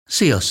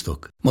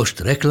Sziasztok! Most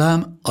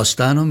reklám,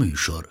 aztán a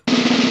műsor.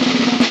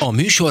 A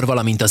műsor,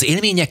 valamint az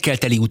élményekkel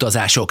teli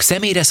utazások,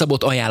 személyre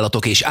szabott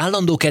ajánlatok és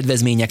állandó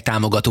kedvezmények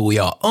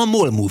támogatója a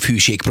MOL Move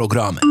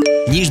hűségprogram.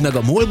 Nyisd meg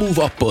a MOL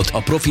Move appot,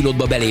 a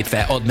profilodba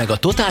belépve add meg a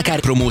Totalcar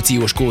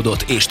promóciós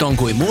kódot és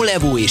tankolj MOL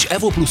Evo és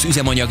Evo Plus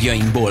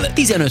üzemanyagjainkból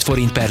 15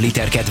 forint per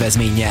liter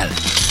kedvezménnyel.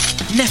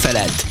 Ne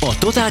feledd, a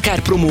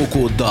Totalcar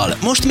promókóddal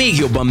most még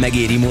jobban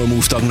megéri MOL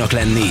Move tagnak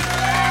lenni.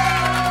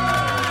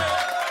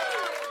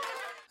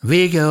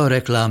 Vége a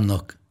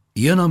reklámnak,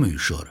 jön a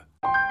műsor.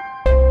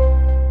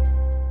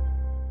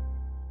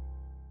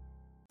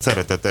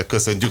 Szeretettel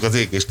köszöntjük az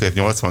Ég és Tér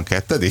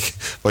 82.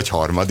 vagy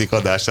 3.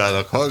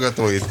 adásának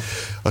hallgatóit.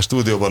 A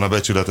stúdióban a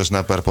becsületes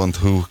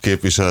Naper.hu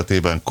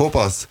képviseletében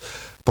Kopasz,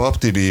 Pap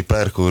Tibi,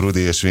 Perkó Rudi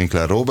és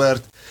Winkler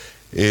Robert,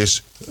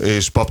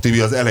 és Pap Tibi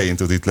az elején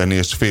tud itt lenni,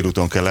 és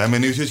félúton kell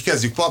elmenni, úgyhogy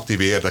kezdjük Pap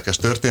Tibi érdekes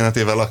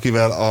történetével,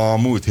 akire a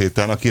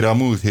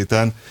múlt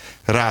héten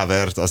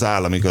rávert az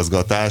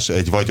államigazgatás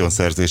egy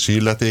vagyonszerzési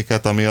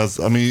illetéket,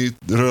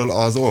 amiről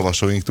az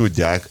olvasóink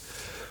tudják,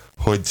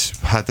 hogy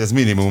hát ez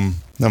minimum,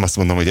 nem azt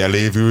mondom, hogy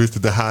elévült,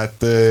 de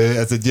hát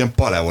ez egy ilyen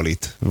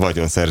paleolit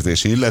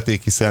vagyonszerzési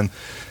illeték,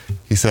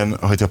 hiszen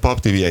hogyha Pap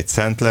Tibi egy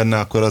szent lenne,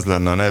 akkor az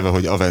lenne a neve,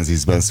 hogy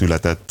Avenzisben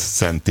született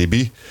Szent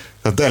Tibi,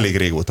 tehát elég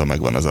régóta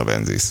megvan az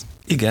Avenzis.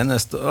 Igen,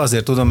 ezt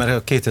azért tudom,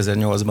 mert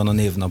 2008-ban a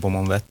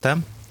névnapomon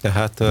vettem,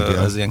 tehát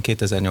ez ilyen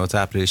 2008.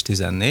 április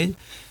 14,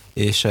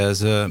 és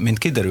ez, mint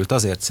kiderült,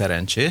 azért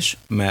szerencsés,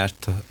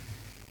 mert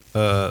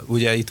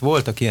ugye itt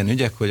voltak ilyen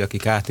ügyek, hogy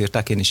akik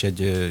átírták, én is egy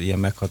ilyen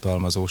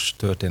meghatalmazós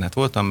történet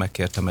voltam,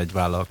 megkértem egy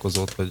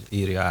vállalkozót, hogy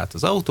írja át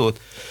az autót,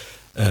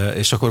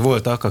 és akkor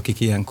voltak, akik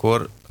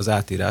ilyenkor az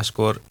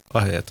átíráskor,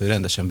 ahelyett, hogy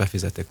rendesen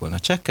befizették volna a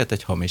csekket,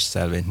 egy hamis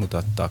szelvényt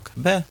mutattak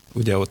be,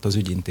 ugye ott az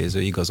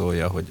ügyintéző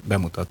igazolja, hogy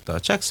bemutatta a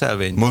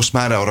csekkszelvényt. Most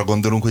már arra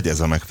gondolunk, hogy ez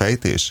a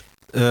megfejtés?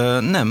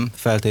 Nem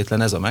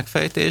feltétlen ez a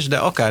megfejtés, de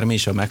akármi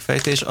is a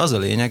megfejtés, az a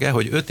lényege,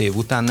 hogy 5 év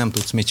után nem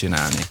tudsz mit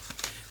csinálni.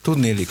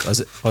 Tudnélik,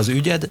 az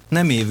ügyed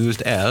nem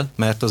évült el,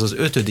 mert az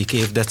 5.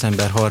 év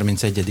december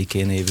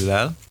 31-én évül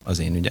el, az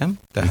én ügyem,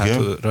 tehát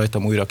igen,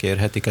 rajtam újra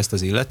kérhetik ezt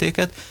az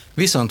illetéket,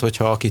 viszont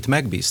hogyha akit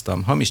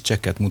megbíztam, hamis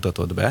csekket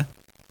mutatott be,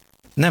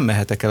 nem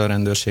mehetek el a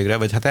rendőrségre,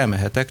 vagy hát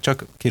elmehetek,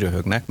 csak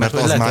kiröhögnek, mert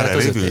az már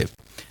elévült? 5 év.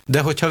 De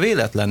hogyha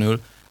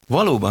véletlenül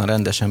valóban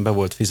rendesen be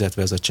volt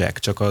fizetve ez a csekk,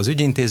 csak az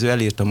ügyintéző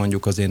elírta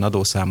mondjuk az én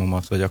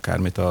adószámomat, vagy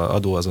akármit, az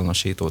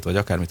adóazonosítót, vagy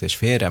akármit, és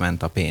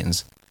félrement a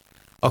pénz,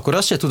 akkor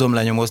azt se tudom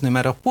lenyomozni,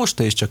 mert a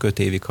posta is csak 5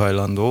 évig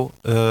hajlandó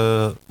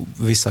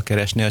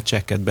visszakeresni a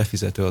csekket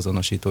befizető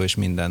azonosító és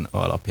minden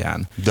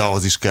alapján. De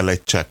ahhoz is kell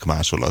egy csekk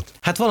másolat.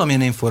 Hát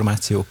valamilyen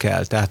információ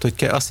kell, tehát hogy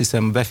azt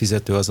hiszem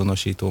befizető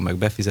azonosító, meg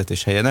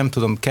befizetés helye, nem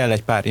tudom, kell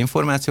egy pár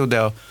információ, de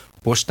a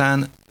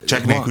postán...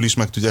 Csekk nélkül is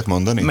meg tudják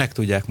mondani? Meg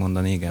tudják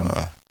mondani, igen.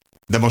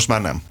 De most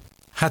már nem?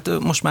 Hát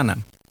most már nem.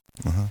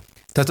 Aha.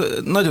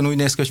 Tehát nagyon úgy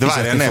néz ki, hogy de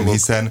várjál, nem, fogok.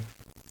 Hiszen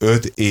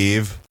 5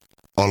 év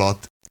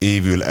alatt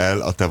évül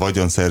el a te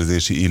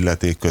vagyonszerzési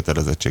illeték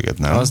kötelezettséged,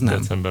 nem? Az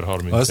nem. December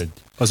 31.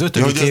 Az 5.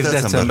 év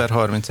december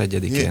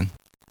 31-én.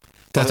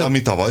 Tehát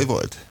ami tavaly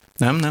volt?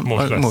 Nem,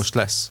 most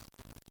lesz.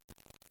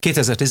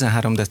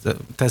 2013.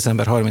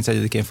 december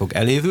 31-én fog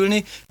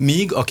elévülni,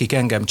 míg akik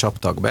engem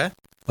csaptak be,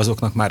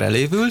 azoknak már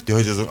elévült,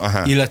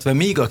 illetve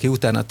míg aki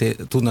utána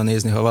tudna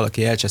nézni, ha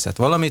valaki elcseszett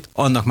valamit,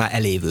 annak már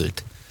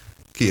elévült.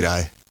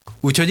 Király.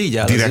 Úgyhogy így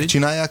áll. Direkt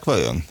csinálják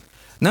vajon?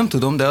 Nem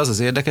tudom, de az az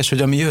érdekes,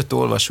 hogy ami jött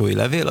olvasói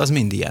levél, az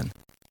mind ilyen.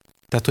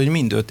 Tehát, hogy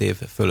mind 5 év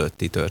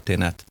fölötti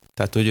történet.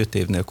 Tehát, hogy 5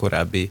 évnél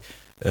korábbi,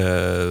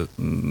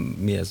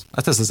 mi ez?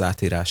 Hát ez az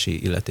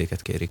átírási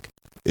illetéket kérik.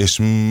 És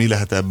mi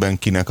lehet ebben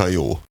kinek a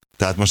jó?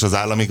 Tehát most az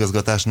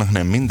államigazgatásnak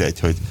nem mindegy,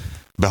 hogy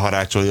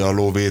beharácsolja a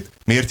lóvét.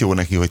 Miért jó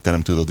neki, hogy te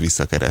nem tudod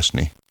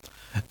visszakeresni?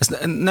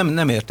 Ezt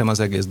nem értem az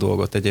egész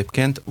dolgot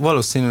egyébként.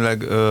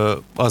 Valószínűleg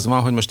az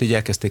van, hogy most így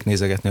elkezdték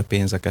nézegetni a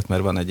pénzeket,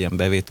 mert van egy ilyen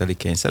bevételi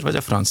kényszer, vagy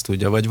a franc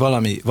tudja, vagy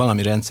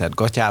valami rendszert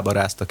gatyába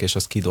ráztak, és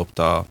az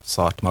kidobta a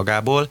szart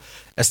magából.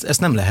 Ezt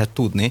nem lehet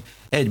tudni.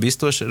 Egy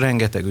biztos,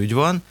 rengeteg ügy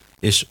van,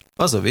 és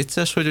az a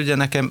vicces, hogy ugye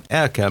nekem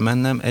el kell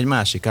mennem egy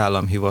másik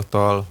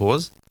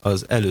államhivatalhoz,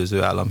 az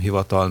előző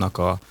államhivatalnak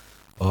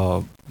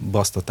a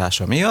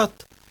basztatása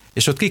miatt,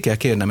 és ott ki kell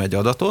kérnem egy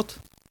adatot,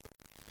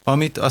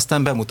 amit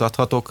aztán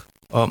bemutathatok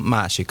a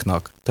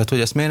másiknak. Tehát, hogy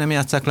ezt miért nem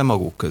játsszák le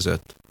maguk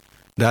között?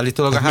 De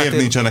állítólag miért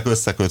nincsenek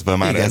összekötve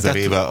már 1000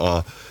 éve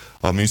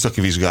a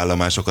műszaki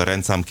vizsgállomások, a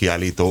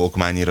rendszámkiállító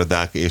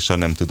okmányirodák, és a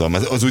nem tudom,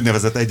 az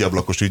úgynevezett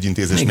egyablakos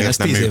ügyintézés igen, miért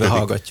nem működik?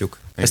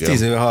 Ezt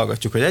 10 éve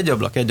hallgatjuk, hogy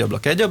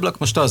egy ablak.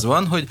 Most az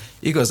van, hogy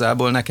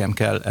igazából nekem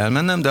kell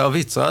elmennem, de a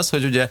vicc az,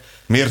 hogy ugye...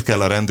 Miért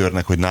kell a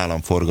rendőrnek, hogy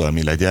nálam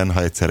forgalmi legyen,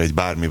 ha egyszer egy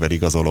bármivel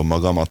igazolom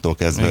magam, attól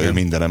kezdve igen, ő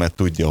mindenemet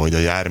tudja, hogy a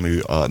jármű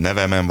a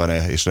nevemen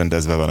van-e, és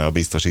rendezve van-e a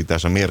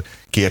biztosítása. Miért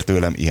kér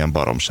tőlem ilyen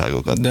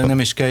baromságokat? De nem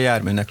is kell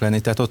járműnek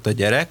lenni, tehát ott a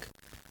gyerek,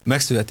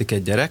 megszületik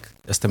egy gyerek,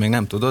 ezt te még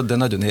nem tudod, de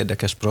nagyon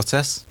érdekes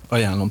processz,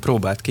 ajánlom,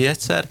 próbáld ki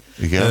egyszer.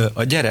 Igen.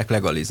 A gyerek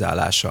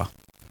legalizálása.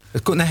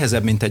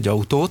 Nehezebb, mint egy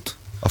autót.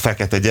 A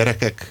fekete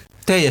gyerekek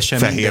teljesen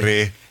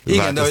fehérré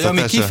Igen, de hogy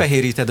amíg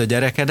kifehéríted a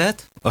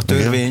gyerekedet, a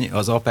törvény,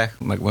 az APEC,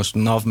 meg most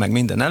NAV, meg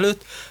minden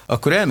előtt,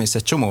 akkor elmész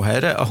egy csomó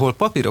helyre, ahol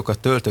papírokat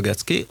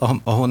töltögetsz ki,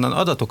 ahonnan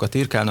adatokat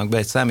írkálnak be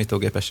egy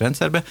számítógépes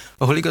rendszerbe,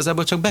 ahol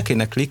igazából csak be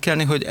kéne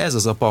klikkelni, hogy ez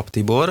az a Pap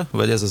Tibor,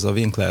 vagy ez az a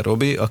Winkler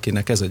Robi,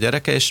 akinek ez a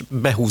gyereke, és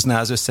behúzná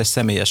az összes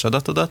személyes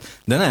adatodat,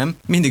 de nem,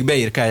 mindig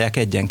beírkálják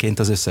egyenként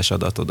az összes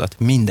adatodat.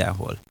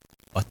 Mindenhol.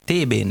 A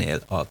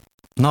TB-nél, a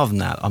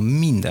NAV-nál, a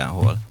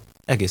mindenhol.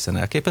 Egészen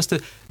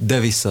elképesztő, de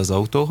vissza az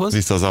autóhoz.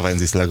 Vissza az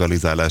Avensis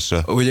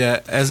legalizálásra.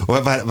 Ugye ez...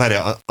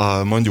 Várjál,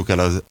 mondjuk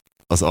el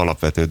az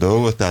alapvető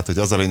dolgot, tehát hogy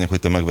az a lényeg, hogy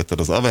te megvetted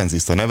az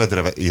Avensist, a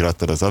nevedre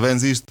írattad az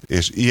Avensist,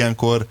 és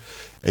ilyenkor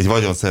egy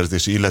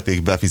vagyonszerzési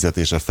illeték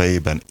befizetése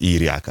fejében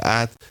írják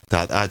át,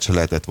 tehát át se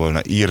lehetett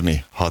volna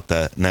írni, ha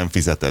te nem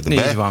fizeted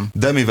be. Így van.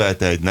 De mivel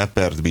te egy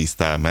nepert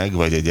bíztál meg,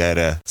 vagy egy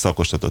erre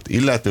szakosított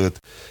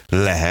illetőt,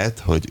 lehet,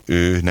 hogy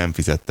ő nem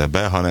fizette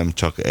be, hanem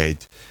csak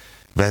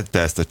vette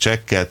ezt a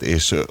csekket,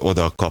 és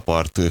oda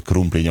kapart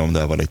krumpli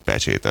nyomdával egy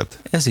pecsétet.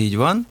 Ez így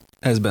van,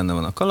 ez benne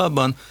van a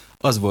kalapban.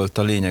 Az volt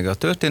a lényege a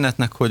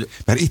történetnek, hogy...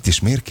 Mert itt is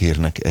miért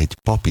kérnek egy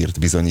papírt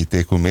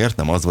bizonyítékul, miért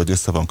nem az, vagy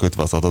össze van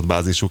kötve az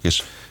adatbázisuk,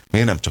 és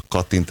miért nem csak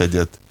kattint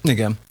egyet?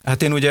 Igen,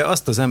 hát én ugye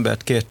azt az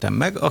embert kértem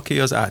meg, aki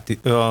az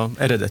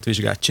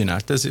eredetvizsgát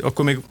csinált. Ez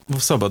akkor még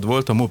szabad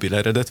volt a mobil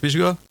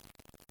eredetvizsga,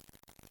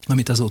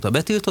 amit azóta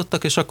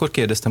betiltottak, és akkor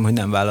kérdeztem, hogy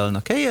nem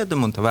vállalnak-e ilyet, de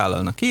mondta,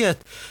 vállalnak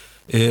ilyet.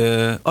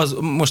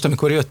 Most,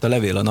 amikor jött a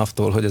levél a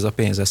NAV-tól, hogy ez a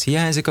pénz ez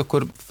hiányzik,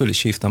 akkor föl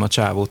is hívtam a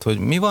csávót, hogy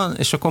mi van,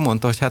 és akkor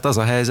mondta, hogy hát az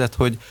a helyzet,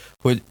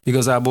 hogy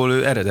igazából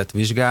ő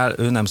eredetvizsgál,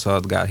 ő nem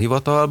szaladgál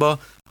hivatalba,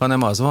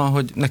 hanem az van,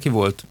 hogy neki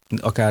volt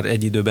akár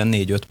egy időben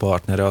 4-5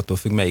 partnere, attól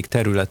függ, melyik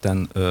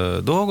területen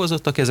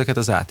dolgozott, aki ezeket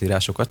az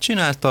átírásokat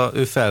csinálta,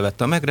 ő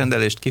felvette a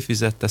megrendelést,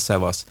 kifizette,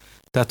 szevasz.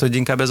 Tehát, hogy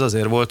inkább ez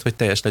azért volt, hogy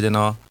teljes legyen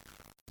a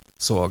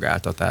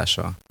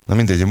szolgáltatása. Na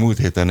mindegy, a múlt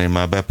héten én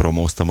már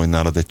bepromóztam, hogy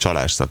nálad egy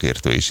csalás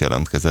szakértő is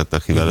jelentkezett,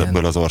 akivel Igen.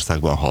 ebből az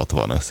országban 6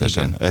 van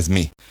összesen. Igen. Ez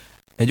mi?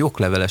 Egy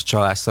okleveles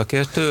csalás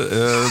szakértő.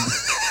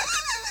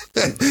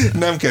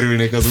 Nem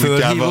kerülnék az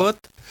útjába.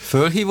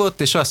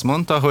 Fölhívott, és azt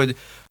mondta,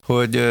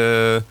 hogy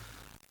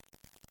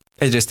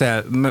egyrészt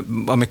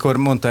amikor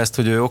mondta ezt,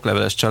 hogy ő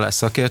okleveles csalás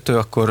szakértő,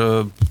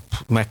 akkor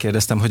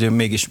megkérdeztem, hogy ő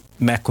mégis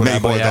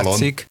mekkorában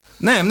játszik.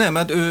 Nem,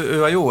 hát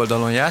ő a jó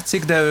oldalon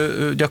játszik, de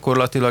ő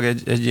gyakorlatilag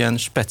egy ilyen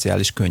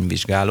speciális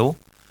könyvvizsgáló,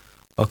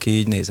 aki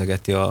így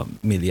nézegeti a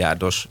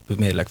milliárdos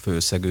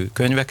mérlegfőösszegű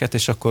könyveket,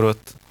 és akkor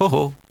ott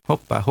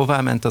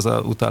hová ment az a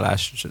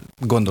utalás,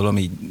 gondolom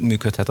így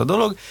működhet a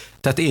dolog.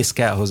 Tehát ész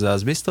kell hozzá,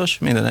 az biztos.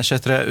 Minden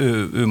esetre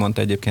ő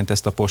mondta egyébként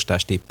ezt a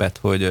postás tippet,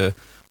 hogy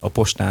a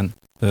postán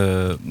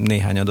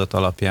néhány adat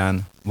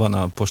alapján van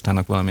a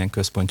postának valamilyen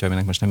központja,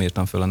 aminek most nem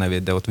írtam föl a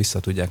nevét, de ott vissza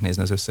tudják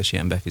nézni az összes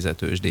ilyen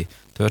befizetősdi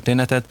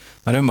történetet.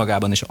 Már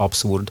önmagában is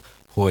abszurd,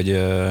 hogy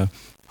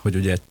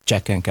ugye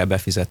csekken kell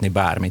befizetni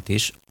bármit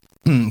is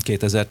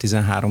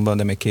 2013-ban,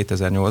 de még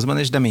 2008-ban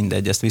is, de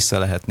mindegy, ezt vissza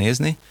lehet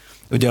nézni.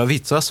 Ugye a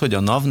vicc az, hogy a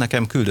NAV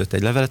nekem küldött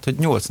egy levelet, hogy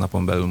 8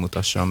 napon belül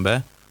mutassam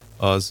be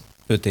az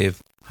 5 év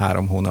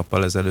 3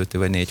 hónappal ezelőtti,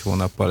 vagy 4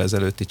 hónappal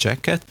ezelőtti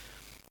csekket,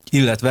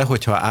 illetve,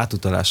 hogyha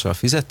átutalással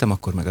fizettem,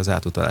 akkor meg az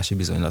átutalási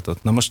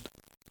bizonylatot. Na most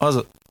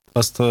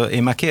azt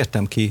én már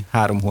kértem ki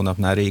 3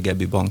 hónapnál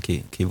régebbi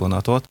banki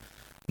kivonatot,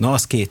 na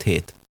az 2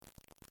 hét.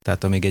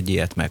 Tehát amíg egy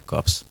ilyet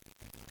megkapsz.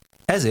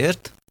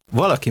 Ezért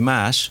valaki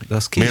más, de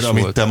az Miért,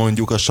 amit te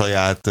mondjuk a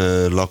saját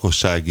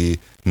lakossági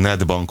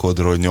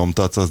netbankodról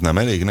nyomtatsz, az nem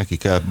elég? Neki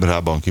kell rá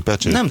banki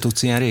pecsét? Nem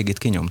tudsz ilyen régit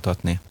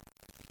kinyomtatni.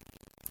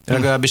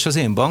 Legalábbis az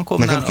én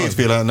bankomnál... Nekem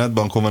 2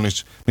 netbankom van,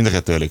 és mind a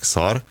 2 elég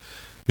szar,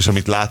 és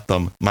amit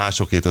láttam,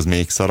 másokét az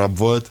még szarabb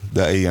volt,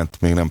 de ilyent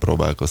még nem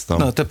próbálkoztam.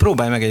 Na, te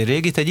próbálj meg egy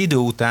régit, egy idő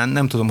után,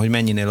 nem tudom, hogy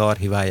mennyinél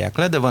archiválják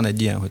le, de van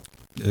egy ilyen, hogy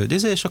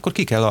és akkor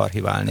ki kell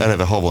archiválni.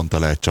 Eleve havonta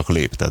lehet csak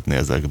léptetni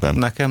ezekben.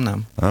 Nekem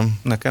nem.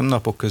 Nekem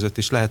napok között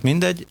is lehet,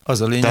 mindegy.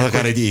 Az a lényeg, tehát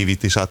akár egy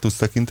évit is át tudsz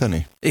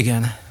tekinteni?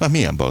 Igen. Na,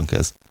 milyen bank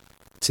ez?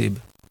 CIB.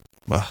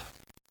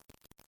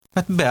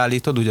 Hát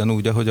beállítod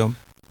ugyanúgy, ahogy a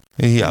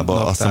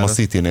hiába, azt hiszem a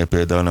Citynél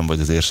például nem vagy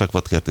az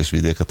Érsekvadkert és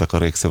Vidéket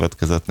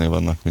Szövetkezetnél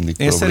vannak mindig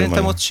én problémája.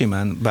 Szerintem ott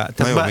simán.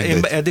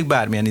 Én eddig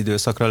bármilyen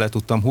időszakra le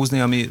tudtam húzni,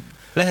 ami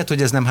lehet,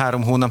 hogy ez nem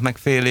 3 hónap, meg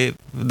fél év,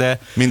 de...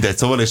 Mindegy,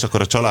 szóval, és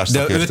akkor a csalás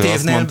szakértő azt mondta... De 5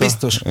 évnél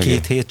biztos 2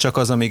 igen. hét csak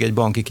az, amíg egy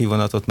banki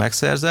kivonatot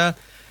megszerzel.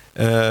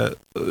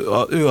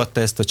 Ő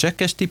adta ezt a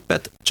csekkes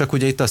tippet, csak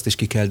ugye itt azt is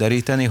ki kell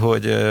deríteni,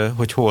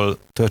 hogy hol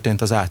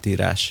történt az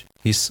átírás.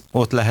 Hisz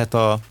ott lehet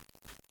a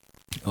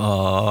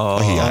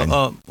hiány.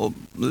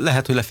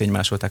 Lehet, hogy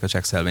lefénymásolták a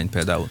csekkszelvényt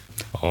például.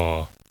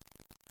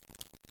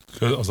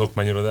 Az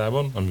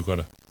okmányirodában,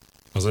 amikor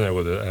az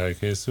anyagod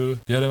elkészül,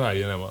 de várj,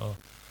 nem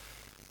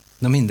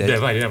Na mindegy. De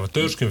várj, nem, a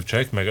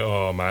törzskönyvcsekk, meg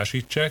a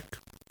másik csekk,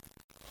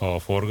 a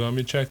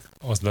forgalmi csekk,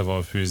 az le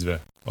van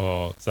fűzve.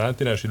 Az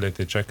átírás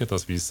illeték csekket,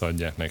 azt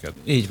visszaadják neked.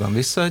 Így van,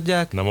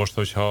 visszaadják. Na most,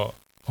 hogyha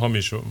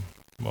hamis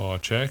a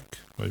csekk,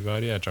 vagy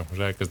várjál, csak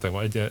most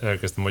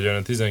elkezdtem, hogy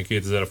olyan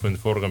 12 000 forint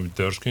forgalmi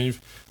törzskönyv,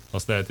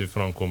 azt lehet, hogy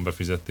frankon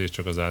befizettés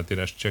csak az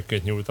átírás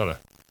csekket nyújta le?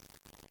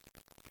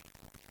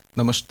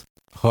 Na most,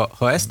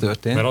 ha ez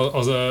történt... Mert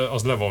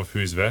az le van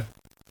fűzve,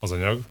 az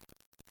anyag,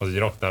 az egy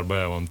raktárba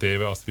el van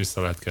téve, azt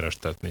vissza lehet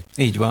kerestetni.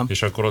 Így van.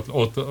 És akkor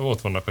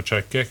ott vannak a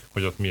csekkek,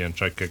 hogy ott milyen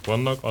csekkek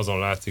vannak, azon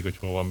látszik, hogy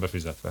hol van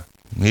befizetve.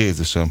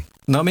 Jézusom.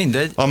 Na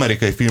mindegy.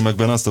 Amerikai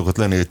filmekben az szokott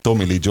lenni, hogy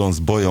Tommy Lee Jones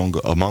bolyong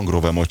a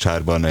mangrove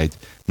mocsárban egy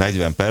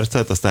 40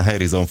 percet, aztán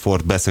Harrison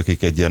Ford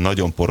beszökik egy ilyen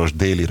nagyon poros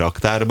déli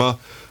raktárba,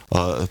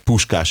 a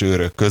puskás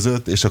őrök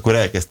között, és akkor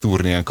elkezd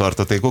túrni ilyen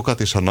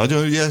kartotékokat, és ha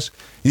nagyon ügyes,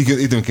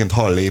 időnként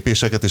hall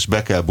lépéseket, és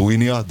be kell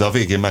bújnia, de a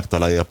végén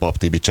megtalálja a Pap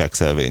Tibi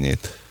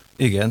csekkszelvényét.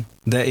 Igen,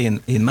 de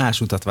én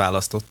más utat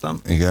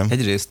választottam. Igen.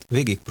 Egyrészt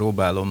végig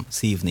próbálom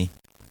szívni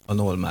a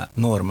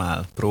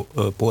normál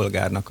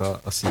polgárnak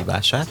a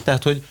szívását.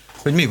 Tehát,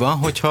 hogy mi van,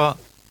 hogyha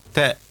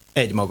te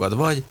egymagad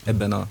vagy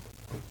ebben a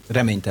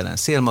reménytelen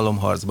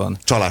szélmalomharcban.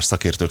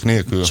 Csalásszakértők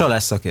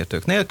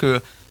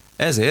nélkül.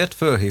 Ezért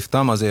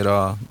fölhívtam azért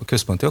a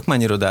központi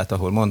okmányirodát,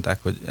 ahol mondták,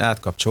 hogy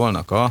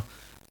átkapcsolnak a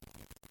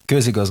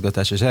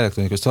közigazgatás és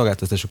elektronikus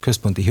szolgáltatások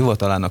központi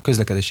hivatalának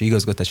közlekedési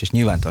igazgatás és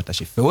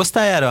nyilvántartási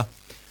főosztályára,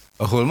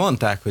 ahol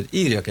mondták, hogy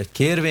írjak egy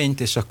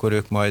kérvényt, és akkor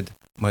ők majd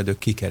ők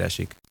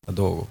kikeresik a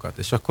dolgokat.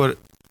 És akkor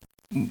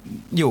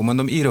jó,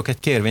 mondom, írok egy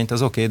kérvényt,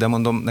 az oké, de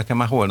mondom, nekem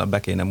már holnap be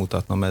kéne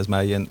mutatnom, ez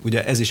már ilyen,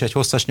 ugye ez is egy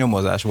hosszas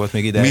nyomozás volt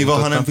még ide. Mi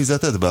van, ha nem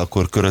fizeted be?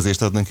 Akkor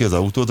körözést adnak ki az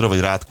autódra, vagy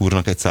rád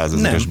kúrnak egy 100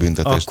 000-es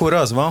büntetést? Akkor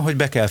az van, hogy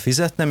be kell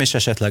fizetnem, és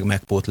esetleg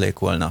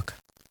megpótlékolnak.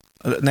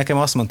 Nekem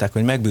azt mondták,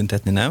 hogy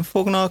megbüntetni nem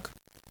fognak,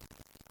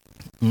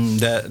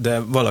 de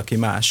valaki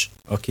más,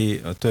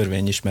 aki a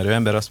törvényismerő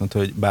ember, azt mondta,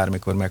 hogy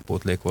bármikor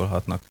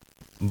megpótlékolhatnak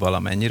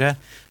valamennyire.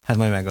 Hát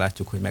majd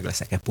meglátjuk, hogy meg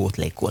leszek-e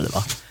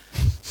pótlékolva.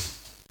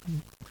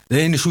 De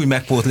én is úgy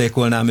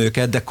megpótlékolnám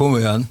őket, de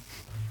komolyan,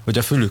 hogy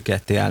a fülük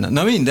ketté állna.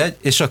 Na mindegy,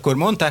 és akkor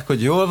mondták,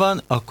 hogy jól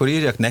van, akkor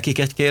írjak nekik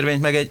egy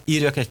kérvényt,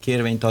 írjak egy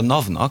kérvényt a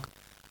NAV-nak,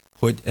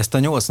 hogy ezt a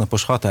 8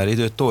 napos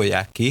határidőt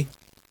tolják ki,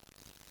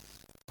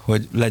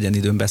 hogy legyen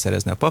időm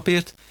beszerezni a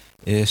papírt,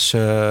 és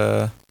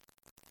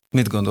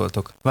mit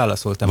gondoltok?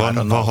 Válaszoltam már a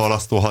NAV. Van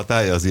halasztó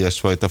hatálya az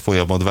ilyesfajta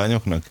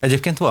folyamadványoknak?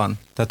 Egyébként van.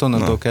 Tehát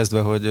onnantól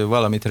kezdve, hogy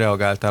valamit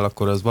reagáltál,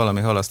 akkor az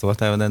valami halasztó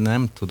hatálya, de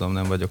nem tudom,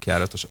 nem vagyok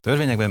járatos a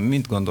törvényekben.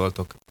 Mit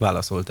gondoltok?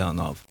 Válaszolta a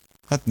NAV.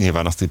 Hát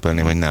nyilván azt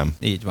tippelném, hogy nem.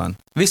 Így van.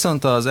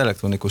 Viszont az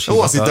elektronikus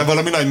hivatal... Azt hittem,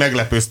 valami nagy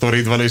meglepő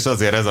sztorid van, és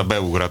azért ez a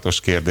beugratos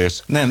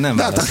kérdés. Nem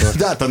válaszolt.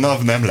 De hát a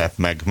NAV nem lep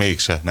meg,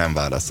 mégse nem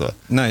válaszol.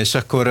 Na és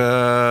akkor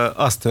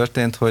az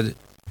történt, hogy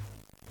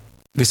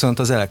viszont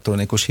az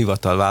elektronikus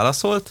hivatal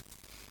válaszolt,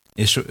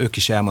 és ők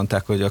is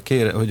elmondták,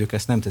 hogy ők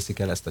ezt nem teszik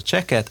el ezt a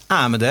csekket,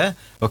 ám de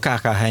a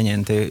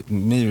KK-NT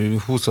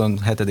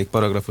 27.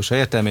 paragrafusa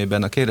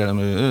értelmében a kérelem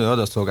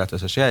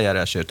adatszolgáltatási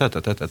eljárásért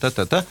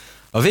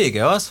a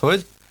vége az,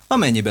 hogy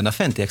amennyiben a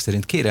fentiek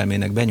szerint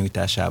kérelmének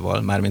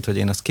benyújtásával, mármint hogy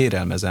én azt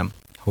kérelmezem,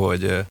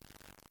 hogy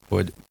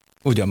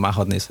ugyan már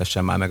hadd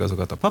nézhessem már meg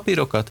azokat a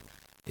papírokat,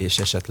 és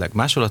esetleg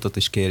másolatot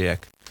is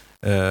kérjek,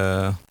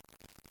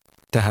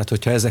 tehát,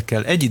 hogyha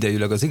ezekkel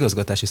egyidejűleg az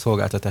igazgatási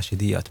szolgáltatási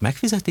díjat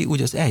megfizeti,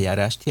 úgy az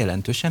eljárást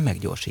jelentősen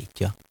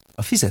meggyorsítja.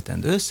 A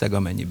fizetendő összeg,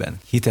 amennyiben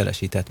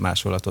hitelesített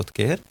másolatot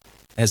kér,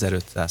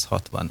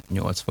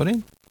 1568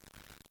 forint,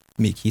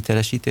 míg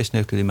hitelesítés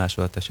nélküli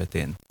másolat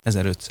esetén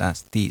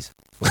 1510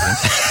 forint.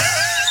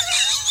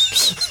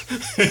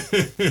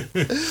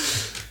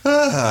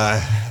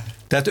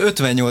 Tehát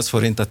 58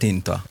 forint a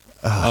tinta,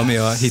 ami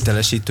a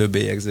hitelesítő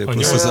bélyegző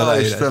plusz az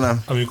aláírás.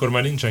 Amikor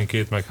már nincsen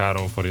 2 meg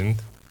 3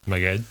 forint,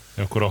 meg 1,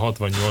 akkor a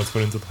 68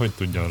 forintot hogy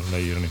tudja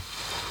leírni?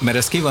 Mert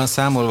ez ki van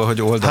számolva,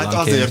 hogy oldalanként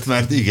hát azért,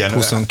 mert igen,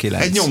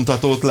 29. Egy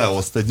nyomtatót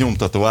leoszt, egy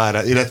nyomtató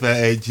árát, illetve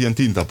egy ilyen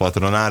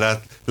tintapatron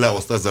árát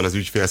leoszt azzal az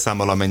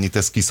ügyfélszámmal, amennyit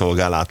ez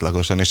kiszolgál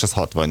átlagosan, és az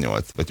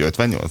 68, vagy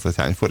 58, vagy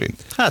hány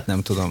forint? Hát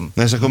nem tudom.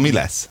 Na és akkor mi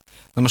lesz?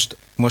 Na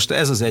most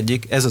ez az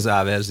egyik, ez az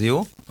A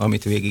verzió,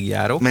 amit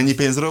végigjárok. Mennyi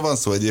pénzről van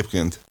szó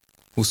egyébként?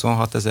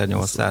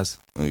 26.800.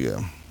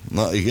 Igen.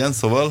 Na igen,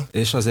 szóval?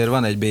 És azért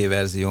van egy B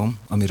verzióm,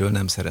 amiről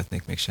nem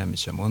szeretnék még semmit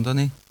sem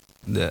mondani,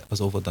 de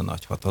az óvoda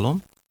nagy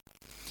hatalom,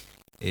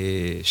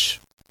 és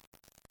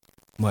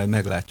majd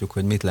meglátjuk,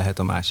 hogy mit lehet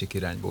a másik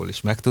irányból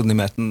is megtudni,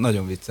 mert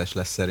nagyon vicces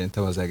lesz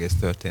szerintem az egész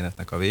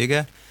történetnek a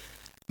vége,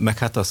 meg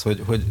hát az,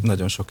 hogy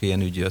nagyon sok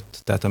ilyen ügy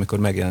jött. Tehát amikor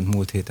megjelent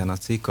múlt héten a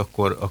cikk,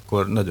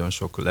 akkor nagyon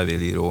sok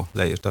levélíró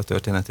leírta a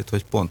történetét,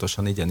 hogy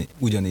pontosan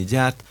ugyanígy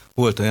járt.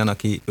 Volt olyan,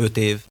 aki 5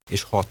 év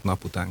és 6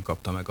 nap után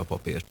kapta meg a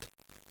papírt.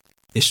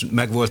 És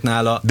megvolt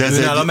nála,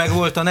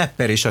 megvolt a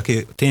nepper is,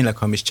 aki tényleg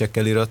hamis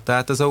csekkel íratta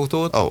át az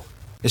autót. Oh.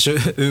 És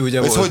ő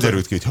ugye ez hogy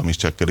derült ki, hogy hamis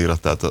csekkel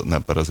íratta át a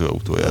nepper az ő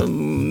autóját?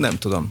 Nem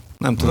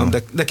tudom,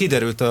 de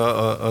kiderült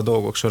a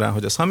dolgok során,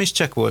 hogy az hamis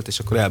csekk volt, és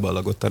akkor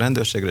elballagott a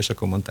rendőrségre, és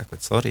akkor mondták,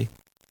 hogy sorry.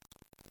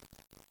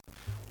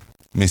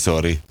 Mi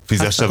sorry?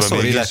 Fizesse be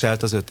sorry, mégis?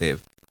 letelt az 5 év.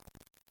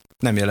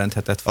 Nem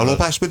jelenthetett fel. A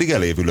lopás pedig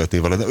elévül 5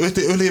 év alatt.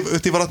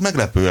 5 év alatt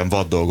meglepően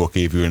vad dolgok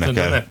évülnek el.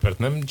 De a neppert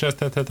nem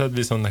csesztetheted,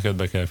 viszont neked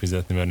be kell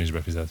fizetni, mert nincs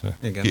befizetve.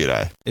 Igen.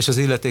 Király. És az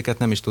illetéket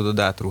nem is tudod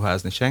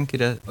átruházni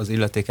senkire, az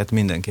illetéket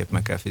mindenképp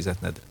meg kell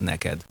fizetned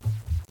neked.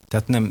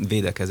 Tehát nem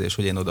védekezés,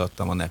 hogy én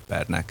odaadtam a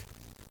neppernek.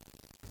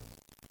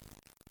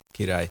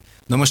 király.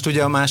 Na most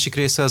ugye a másik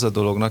része az a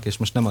dolognak, és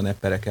most nem a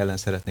nepperek ellen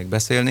szeretnék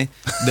beszélni,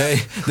 de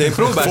én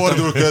próbáltam...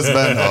 Fordul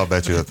közben a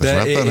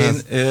becsületes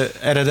nepperhez. Én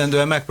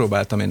eredendően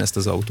megpróbáltam én ezt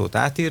az autót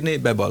átírni,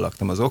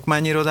 beballagtam az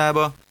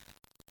okmányirodába,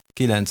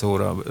 9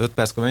 óra 5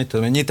 perckor, mit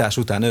tudom, nyitás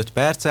után 5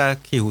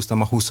 perccel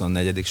kihúztam a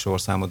 24.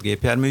 sorszámot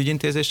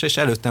gépjárműügyintézésre, és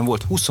előttem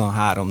volt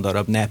 23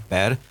 darab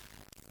nepper,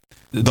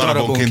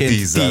 darabonként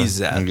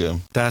 10-zel.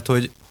 Tehát,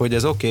 hogy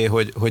ez oké,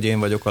 hogy én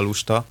vagyok a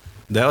lusta,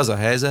 de az a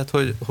helyzet,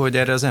 hogy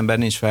erre az ember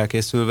nincs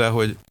felkészülve,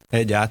 hogy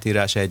egy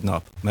átírás egy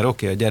nap. Mert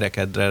oké, a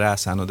gyerekedre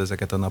rászánod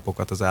ezeket a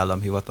napokat az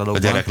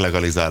államhivatalokban. A gyerek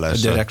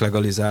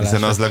legalizálásra.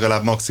 Hiszen az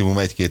legalább maximum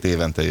 1-2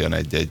 évente jön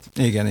egy.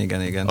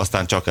 Igen.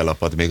 Aztán csak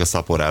elapad még a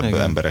szaporább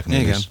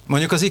embereknél is.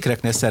 Mondjuk az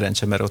ikreknél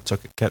szerencse, mert ott csak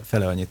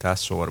fele annyit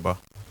állsz sorba.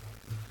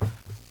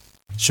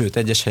 Sőt,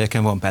 egyes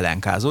helyeken van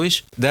pelenkázó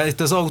is, de itt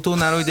az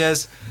autónál ugye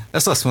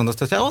ezt azt mondod,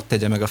 hogy ott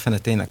tegye meg a fene,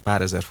 tényleg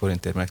pár ezer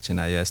forintért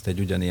megcsinálja ezt egy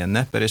ugyanilyen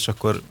nepper, és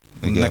akkor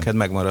neked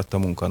megmaradt a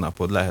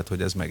munkanapod, lehet,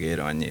 hogy ez megér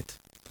annyit.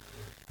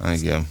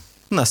 Igen.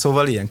 Na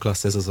szóval ilyen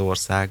klassz ez az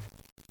ország.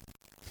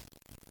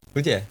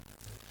 Ugye?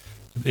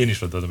 Én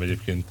is adom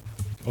egyébként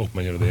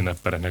okmányirodai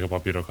neppereknek a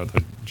papírokat,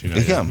 hogy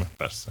csinálják. Igen?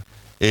 Persze.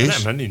 És?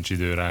 Nem, mert nincs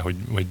idő rá,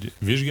 hogy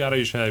vizsgára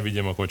is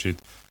elvigyem a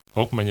kocsit,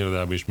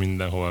 okmányirodába is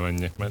mindenhova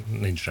menjek, mert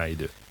nincs rá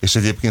idő. És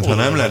egyébként, ha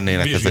nem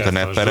lennének ezek a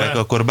nepperek,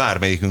 akkor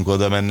bármelyikünk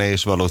oda menne,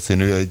 és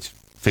valószínű, hogy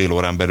fél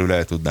órán belül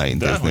el tudná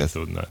intézni. De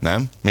tudná.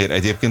 Nem? Miért?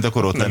 Egyébként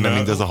akkor ott lenne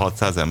mindez a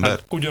 600 ember?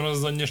 Hát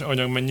ugyanaz az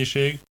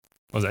anyagmennyiség,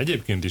 az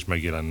egyébként is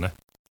megjelenne.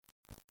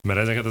 Mert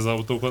ezeket az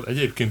autókat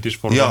egyébként is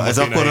forgalomba ez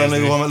akkor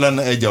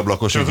lenne egy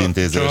ablakos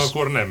ügyintézés. Csak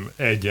akkor nem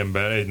egy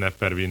ember, egy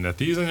nepper vinne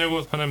 10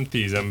 anyagot, hanem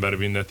 10 ember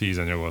vinne 10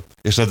 anyagot.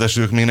 És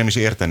ráadásul ők még nem is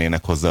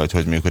értenének hozzá,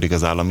 hogy működik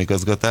az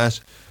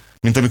államigazgatás.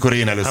 Mint amikor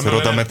én először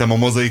oda mentem a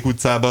Mozaik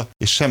utcába,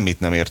 és semmit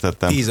nem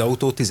értettem. 10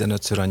 autó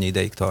 15-ször annyi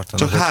ideig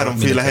tartanak. Csak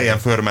háromféle helyen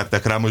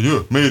förmettek rám,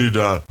 hogy miért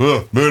ide áll,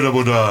 miért nem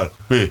oda áll,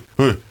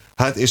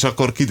 Hát és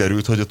akkor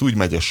kiderült, hogy ott úgy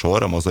megy a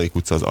sor, a Mozaik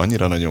utca az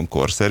annyira nagyon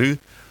korszerű,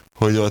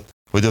 hogy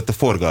ott a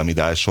forgalmi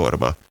áll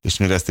sorba. És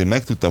mire ezt én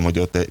megtudtam, hogy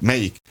ott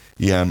melyik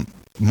ilyen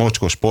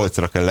mocskos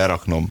polcra kell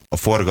leraknom a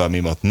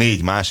forgalmimat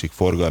 4 másik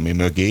forgalmi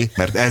mögé,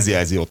 mert ez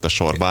jelzi ott a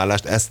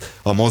sorbaállást. Ezt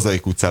a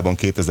Mozaik utcában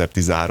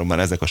 2013-ban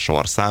ezek a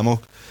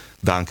sorszámok,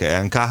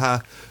 Danke NKH,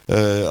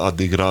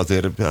 addigra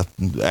azért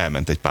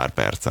elment egy pár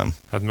percem.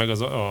 Hát meg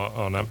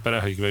a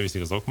nepper, ha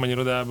beviszik az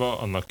okmányirodába,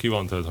 annak ki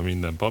van töltve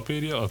minden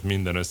papírja, ott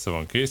minden össze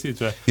van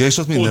készítve. Ja, és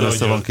ott minden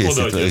össze van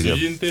készítve. Odaadja az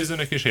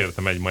ügyintézőnek, és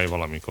érte megy majd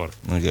valamikor.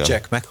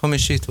 Csekk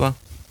meghamisítva.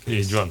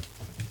 Így van.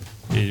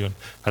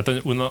 Hát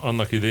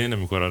annak idején,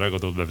 amikor a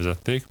regadót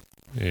bevezették,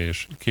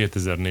 és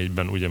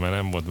 2004-ben ugye már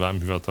nem volt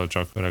vámhivatal,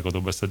 csak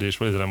regadóbeszedés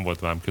volt, ez nem volt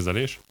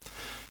vámkezelés,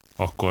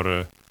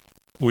 akkor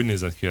úgy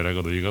nézett ki a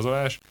regadó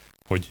igazolás,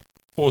 hogy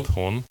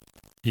otthon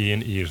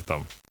én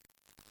írtam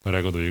a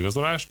regadó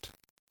igazolást,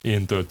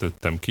 én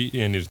töltöttem ki,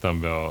 én írtam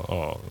be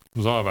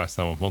az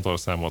alvásszámot,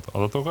 motorszámot,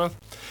 adatokat,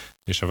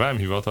 és a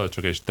vámhivatal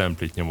csak egy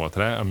templit nyomott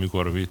rá,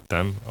 amikor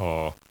vittem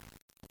a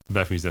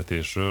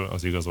befizetésről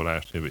az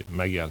igazolást, hogy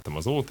megjártam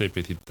az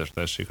OTP-t,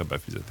 hittesítessék a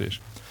befizetés.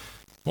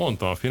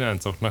 Mondtam a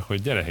fináncoknak,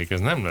 hogy gyerekek, ez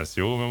nem lesz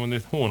jó, mert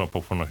mondjuk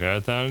hónapok fognak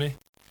eltelni,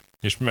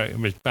 és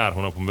egy pár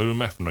hónapon belül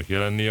meg fognak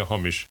jelenni a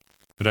hamis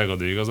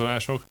regadó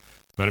igazolások,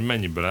 mert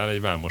mennyiből áll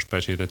egy vámos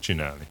pecsétet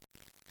csinálni.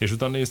 És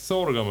utána én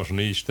szorgalmasan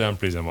így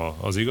templizem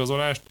az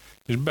igazolást,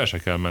 és be se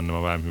kell mennem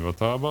a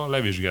vámhivatalba,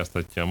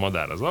 levizsgáztatja a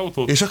madár az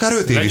autót. És akár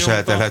 5 év is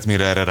eltelhet,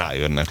 mire erre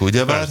rájönnek,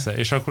 ugyebár? Persze,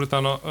 és akkor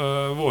utána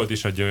volt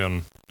is egy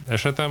olyan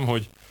esetem,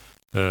 hogy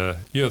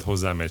jött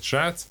hozzám egy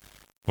srác,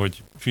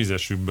 hogy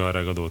fizessük be a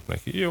regadót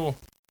neki. Jó,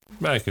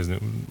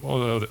 elkezdünk,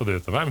 oda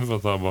jött a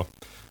vámhivatalba,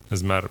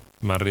 ez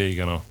már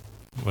régen a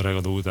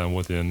regadó után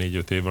volt ilyen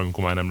 4-5 évvel,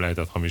 amikor már nem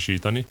lehetett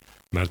hamisítani,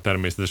 mert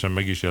természetesen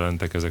meg is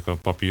jelentek ezek a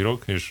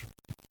papírok, és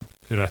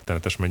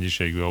rettenetes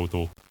mennyiségű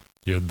autó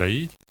jött be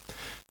így,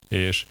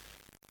 és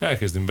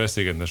elkezdünk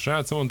beszélgetni a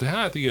srácon, mondta,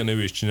 hát igen,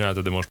 ő is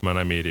csinálta, de most már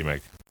nem éri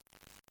meg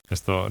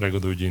ezt a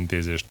regadóügyi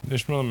intézést.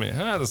 És mondom,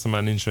 hát azt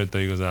már nincs rajta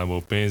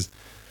igazából pénz.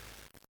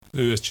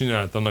 Ő ezt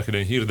csinálta, annak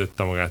idején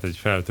hirdette magát egy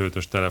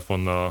feltöltős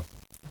telefonnal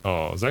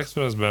az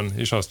Expressben,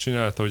 és azt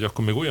csinálta, hogy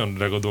akkor még olyan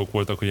regadók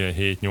voltak, hogy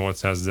ilyen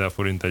 7-800 ezer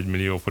forint, 1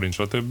 millió forint,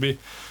 stb.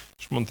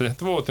 És mondta, hogy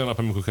hát volt olyan nap,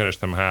 amikor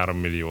kerestem 3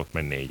 milliót,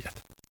 meg 4-et.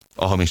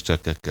 A hamis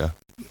csekkekkel.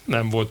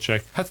 Nem volt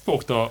csekk. Hát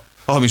fogta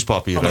a hamis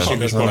papírra.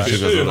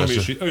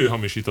 Ő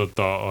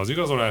hamisította az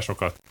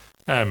igazolásokat,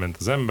 elment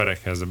az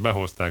emberekhez,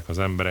 behozták az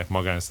emberek,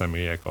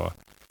 magánszemélyek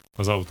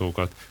az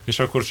autókat, és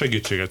akkor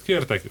segítséget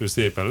kértek, ő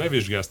szépen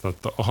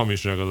levizsgáztatta, a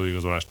hamis regadó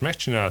igazolást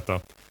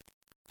megcsinálta,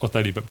 a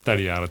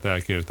teli árat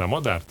elkérte a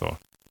madártól,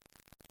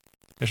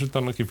 és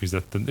utána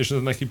kifizette, és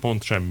neki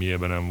pont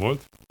semmiében nem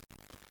volt.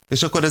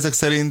 És akkor ezek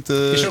szerint...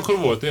 És akkor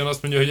volt olyan,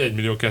 azt mondja, hogy 1,2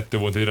 millió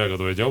volt egy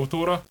regadó egy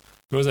autóra,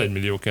 ő az 1,2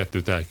 millió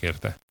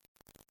elkérte.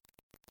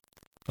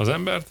 Az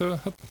embertől,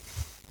 hát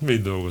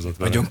Mit dolgozott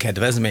vele? Nagyon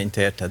kedvezményt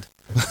érted?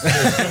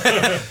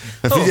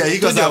 Figyelj,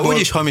 igazából... Úgy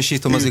is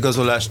hamisítom az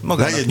igazolást,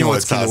 magának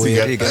 8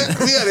 kilóért, igen.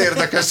 Milyen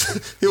érdekes.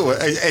 Jó,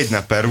 egy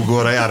nepper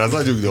rugóra jár az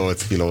agyuk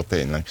 8 kiló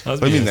tényleg. Az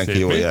hogy mindenki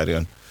szép, jól mi?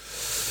 járjon.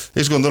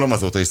 És gondolom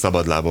azóta is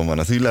szabadlábon van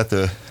az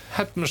illető.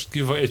 Hát most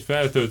egy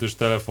feltöltős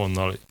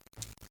telefonnal,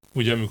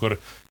 ugye amikor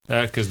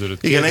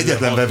elkezdődött... Igen,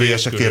 egyetlen 2006 vevője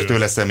se körül. kér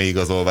tőle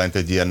személyigazolványt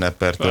egy ilyen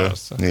neppertől.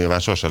 Persze. Nyilván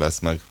sose lesz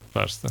meg.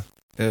 Persze.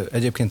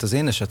 Egyébként az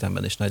én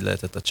esetemben is nagy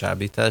lehetett a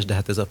csábítás, de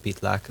hát ez a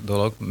pitlák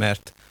dolog,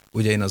 mert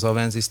ugye én az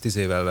Avensis 10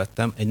 évvel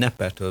vettem, egy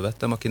neppertől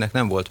vettem, akinek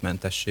nem volt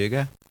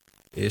mentessége,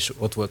 és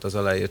ott volt az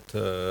aláírt,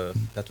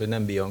 tehát hogy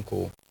nem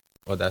Bianco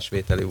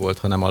adásvételi volt,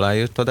 hanem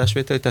aláírt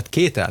adásvételi, tehát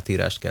 2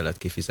 átírást kellett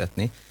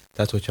kifizetni.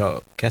 Tehát,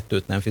 hogyha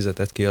 2 nem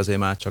fizetett ki, azért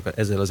már csak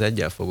ezzel az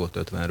egyel fogott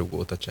 50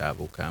 rugót a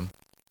csávókám.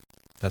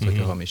 Tehát,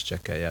 hogyha hamis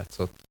csekkel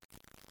játszott.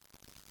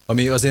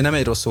 Ami azért nem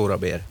egy rossz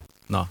órabér.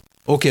 Na,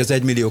 oké, az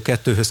 1 millió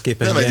 2-höz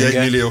képest Nem egy gyenge.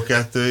 1 millió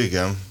 2,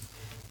 igen.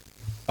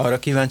 Arra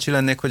kíváncsi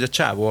lennék, hogy a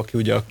csávó, aki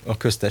ugye a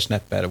köztes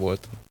nepper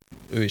volt,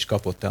 ő is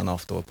kapott-e a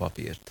NAV-tól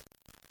papírt.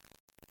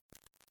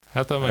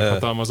 Hát a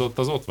meghatalmazott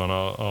az ott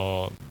van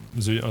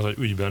az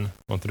ügyben,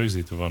 ott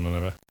rögzítve van a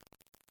neve.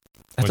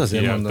 Hát Hogy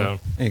azért kijárt mondom.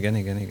 el.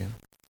 Igen.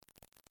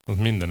 Ott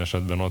minden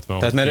esetben ott van.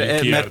 Tehát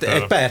mert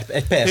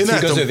egy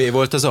percig az övé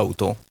volt az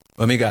autó.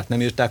 Amíg át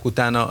nem írták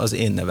utána az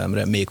én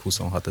nevemre még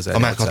 26 A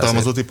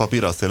meghatalmazotti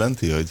papír azt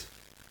jelenti, hogy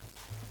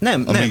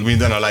nem, amíg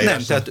minden aláírás.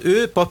 nem, tehát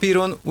ő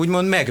papíron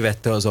úgymond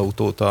megvette az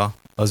autót a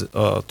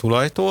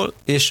tulajtól,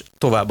 és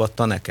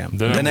továbbadta nekem.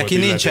 De neki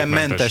nincsen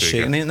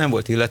mentesség, nem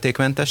volt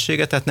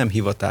illetékmentessége, tehát nem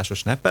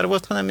hivatásos nepper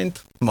volt, hanem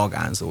mint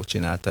magánzó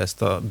csinálta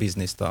ezt a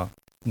bizniszt a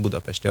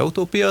budapesti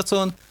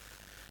autópiacon,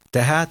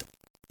 tehát,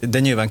 de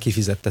nyilván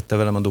kifizettette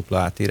velem a dupla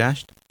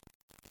átírást,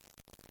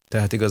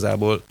 tehát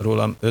igazából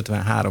rólam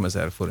 53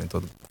 000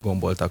 forintot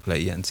gomboltak le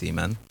ilyen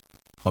címen,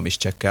 hamis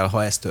csekkel,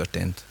 ha ez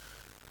történt.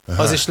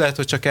 Aha. Az is lehet,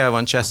 hogy csak el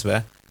van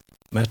cseszve,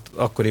 mert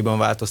akkoriban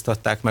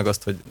változtatták meg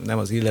azt, hogy nem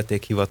az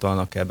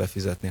illetékhivatalnak kell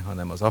befizetni,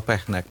 hanem az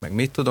APEC-nek, meg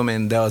mit tudom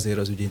én, de azért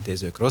az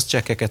ügyintézők rossz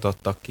csekkeket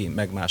adtak ki,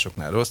 meg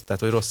másoknál rossz,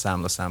 tehát hogy rossz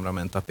számra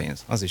ment a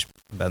pénz. Az is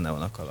benne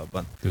van a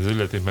kalapban. Ez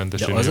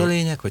illetékmentesség. De az a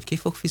lényeg, hogy ki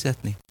fog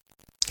fizetni?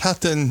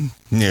 Hát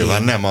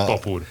nyilván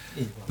Papúr.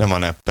 Nem a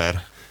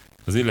nepper.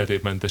 Az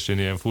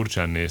illetékmentességén ilyen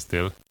furcsán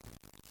néztél,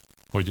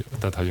 hogy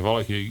tehát, ha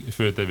valaki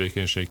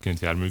főtevékenységként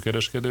jár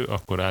műkereskedő,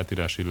 akkor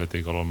átírás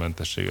illeték alól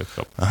mentességet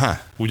kap. Aha.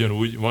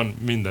 Ugyanúgy van,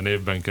 minden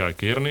évben kell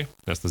kérni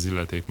ezt az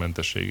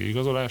illetékmentességi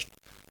igazolást,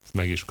 ezt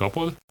meg is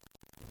kapod.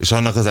 És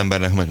annak az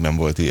embernek meg nem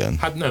volt ilyen.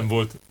 Hát nem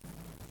volt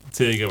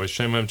cége vagy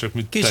semmi, nem csak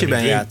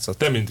kicsiben játszott.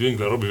 Te, mint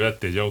Winkler Robi,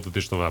 vettél egy autót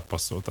és tovább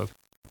passzoltad.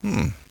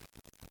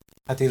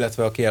 Hát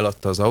illetve aki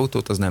eladta az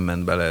autót, az nem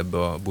ment bele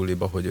ebbe a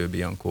buliba, hogy ő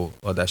Bianco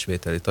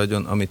adásvételit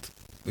adjon, amit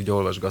úgy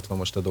olvasgatva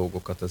most a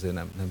dolgokat azért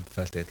nem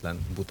feltétlen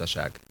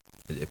butaság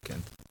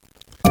egyébként.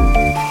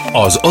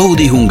 Az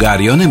Audi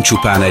Hungária nem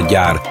csupán egy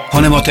gyár,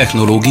 hanem a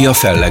technológia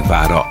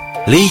fellegvára.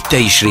 Légy te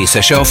is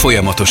részese a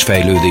folyamatos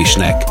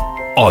fejlődésnek.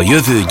 A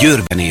jövő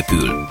Győrben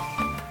épül.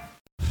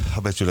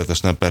 A becsületes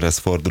nepperhez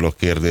fordulok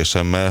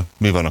kérdésemmel.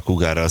 Mi van a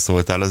Kugárral,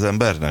 szóltál az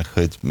embernek,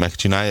 hogy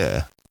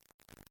megcsinálja-e?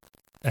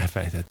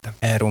 Elfejtettem.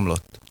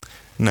 Elromlott.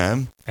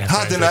 Nem.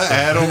 Hát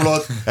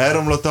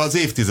elromlott az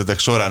évtizedek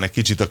során egy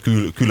kicsit a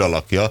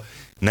külalakja.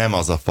 Nem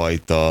az a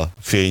fajta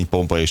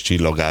fénypompa és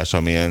csillogás,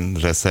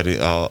 amilyenre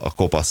a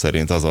kopasz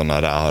szerint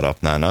azonnal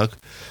ráharapnának.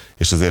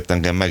 És azért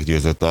engem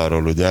meggyőzött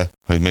arról, ugye,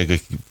 hogy még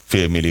egy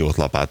 $500 000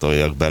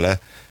 lapátoljak bele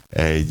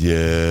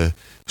egy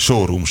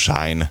showroom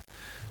shine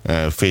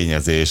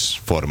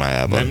fényezés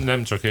formájában.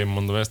 Nem csak én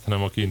mondom ezt,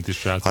 hanem a kint is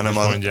srácok hanem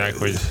mondják,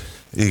 hogy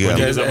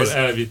igen. Hogy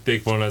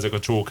elvitték volna ezek a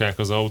csókák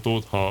az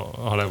autót,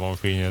 ha le van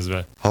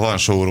fényezve. Ha van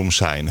showroom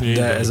shine.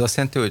 De ez azt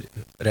jelenti, hogy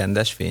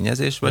rendes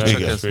fényezés, vagy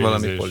csak ez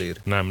valami polír?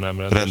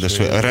 Nem,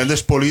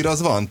 rendes polír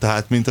az van,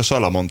 tehát mint a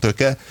Salamon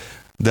töke,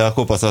 de a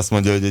kopasz azt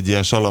mondja, hogy egy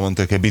ilyen Salamon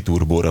töke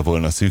biturbóra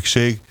volna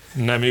szükség.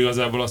 Nem,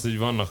 igazából az, hogy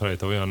vannak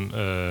rajta olyan,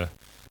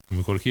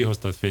 amikor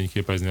kihoztad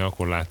fényképezni,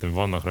 akkor láttam, hogy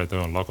vannak rajta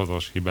olyan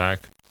lakatos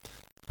hibák,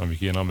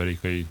 amik ilyen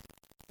amerikai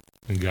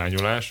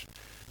gányolás,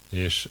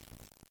 és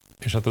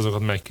hát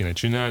azokat meg kéne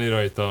csinálni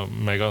rajta,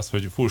 meg az,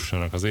 hogy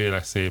fussanak az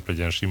élek, szép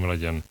legyen, sima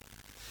legyen.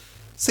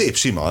 Szép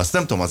sima, azt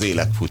nem tudom az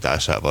élek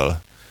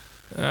futásával.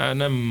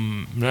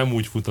 Nem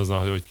úgy fut az,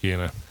 ahogy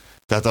kéne.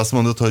 Tehát azt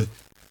mondod, hogy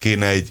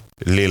kéne egy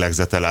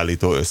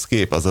lélegzetelállító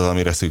összkép, az az,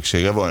 amire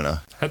szüksége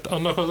volna? Hát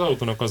annak az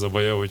autónak az a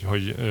baja,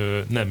 hogy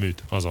nem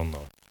üt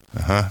azonnal.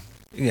 Aha.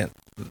 Igen,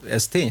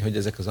 ez tény, hogy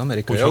ezek az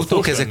amerikai úgy,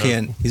 autók, ezek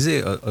ilyen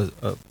az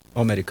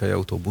amerikai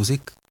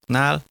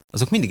autóbuziknál,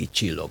 azok mindig így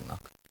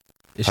csillognak.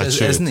 És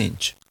hát ez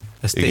nincs.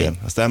 Ez igen,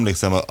 azt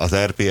emlékszem, az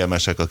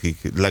RPM-esek,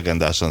 akik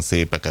legendásan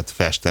szépeket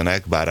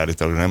festenek, bár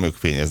állítólag nem ők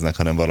fényeznek,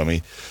 hanem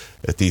valami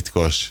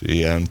titkos,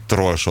 ilyen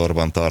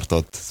trollsorban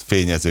tartott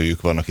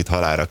fényezőjük van, akit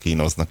halálra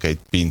kínoznak egy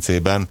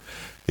pincében,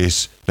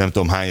 és nem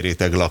tudom hány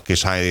réteg lakk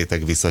és hány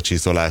réteg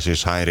visszacsiszolás,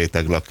 és hány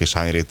réteg lakk és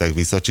hány réteg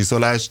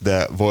visszacsiszolás,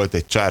 de volt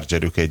egy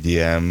Chargerük, egy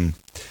ilyen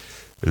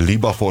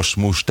libafos,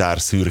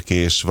 mustár,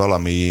 szürkés,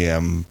 valami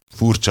ilyen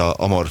furcsa,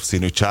 amorf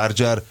színű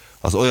Charger,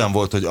 az olyan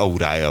volt, hogy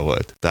aurája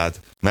volt.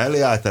 Tehát mellé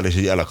álltál, és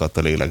így elakadt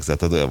a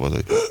lélegzeted, olyan volt,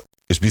 hogy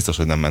és biztos,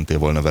 hogy nem mentél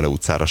volna vele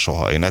utcára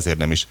soha. Én ezért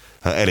nem is,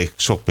 elég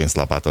sok pénzt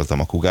lapátoltam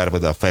a Cougarba,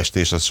 de a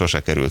festés az sose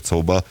került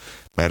szóba,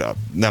 mert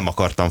nem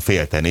akartam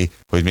félteni,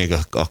 hogy még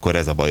akkor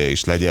ez a baja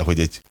is legyen, hogy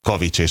egy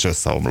kavics és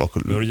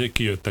összeomlok. Mert ugye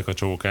kijöttek a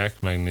csókák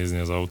megnézni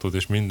az autót,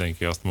 és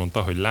mindenki azt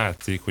mondta, hogy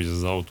látszik, hogy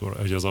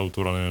az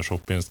autóra nagyon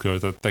sok pénzt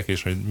költöttek,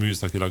 és hogy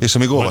műszakilag. És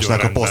amíg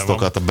olvasnák a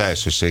posztokat van. A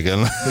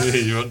belsőségen.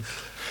 Így van.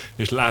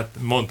 És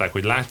mondták,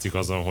 hogy látszik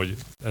azon, hogy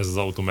ez az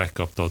autó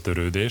megkapta a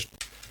törődést,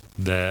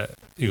 de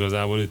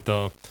igazából itt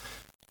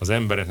az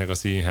embereknek a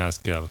színház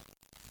kell.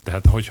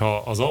 Tehát, hogyha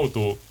az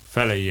autó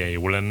fele ilyen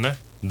jó lenne,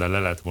 de le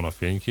lett volna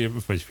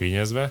vagy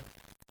fényezve,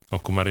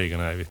 akkor már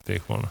régen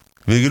elvitték volna.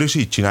 Végül is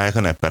így csinálják a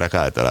nepperek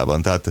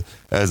általában. Tehát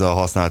ez a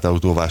használt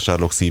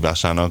autóvásárlók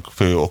szívásának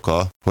fő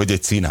oka, hogy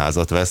egy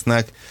színházat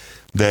vesznek,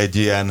 de egy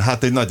ilyen,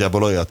 hát egy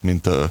nagyjából olyat,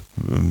 mint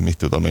mit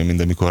tudom én,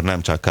 mint amikor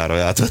Nemcsák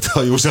Károly átvette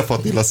a József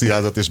Attila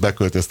színházat és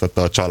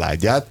beköltöztette a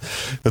családját.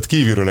 Tehát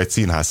kívülről egy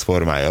színház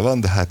formája van,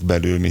 de hát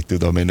belül, mit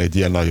tudom én, egy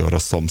ilyen nagyon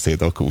rossz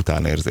szomszédok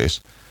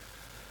utánérzés.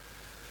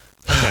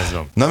 Ez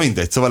van. Na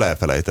mindegy, szóval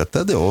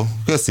elfelejtetted, jó,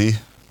 köszi.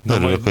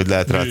 Örülök, hogy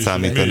lehet rád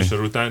számítani.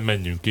 Műsor után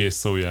menjünk ki és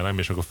szóljál nem,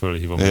 és akkor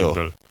fölhívom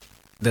ebből.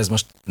 De ez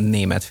most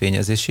német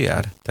fényezési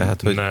jár?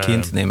 Tehát, hogy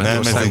kint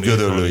Németország? Nem, ez egy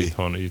gödöllői.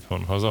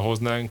 Itthon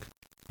hazahoznánk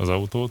az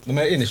autót. De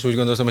mert én is úgy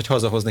gondoltam, hogy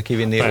hazahozni,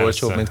 kivinni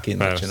olcsóbb, mint kint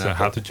megcsinálni.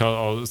 Hát,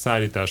 hogyha a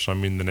szállítással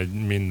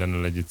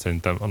mindennel együtt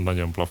szerintem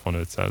nagyon plafon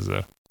 500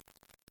 000.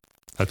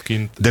 Hát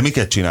kint... De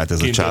miket csinált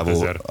ez a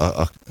csávó?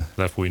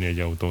 Lefújni egy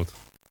autót.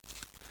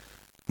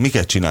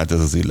 Miket csinált ez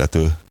az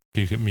illető?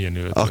 Milyen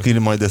illető? Aki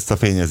majd ezt a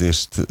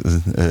fényezést...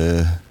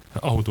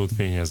 Autót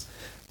fényez.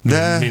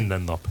 De...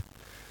 Minden nap.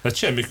 Tehát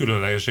semmi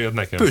különlegességet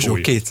nekem Peugeot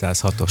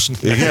 206-os.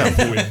 Igen?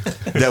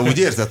 De úgy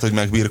érzed, hogy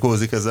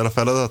megbirkózik ezzel a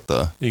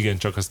feladattal? Igen,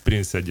 csak azt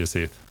Prince szedje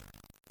szét.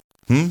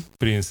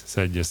 Prince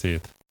szedje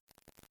szét.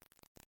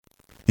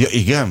 Ja,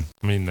 igen?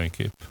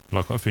 Mindenképp.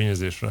 A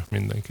fényezésre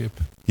mindenképp.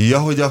 Ja,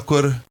 hogy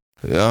akkor...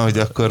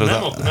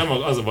 Nem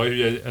az a baj,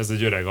 hogy ez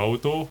egy öreg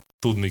autó,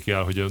 tudni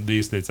kell, hogy a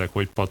díszlécek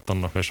hogy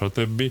pattannak le,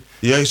 stb.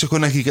 Ja, és akkor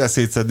neki kell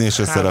szétszedni és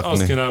összerakni.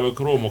 Azt kéne a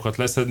krómokat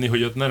leszedni,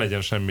 hogy ott ne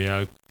legyen semmi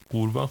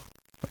elkurva.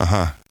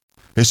 Aha.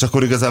 És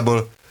akkor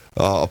igazából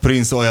a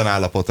Prince olyan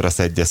állapotra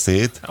szedje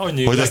szét,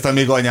 hogy aztán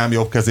még anyám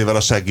jobb kezével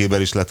a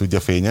seggében is le tudja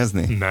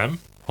fényezni? Nem,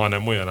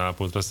 hanem olyan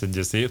állapotra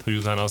szedje szét, hogy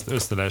utána azt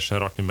össze lehessen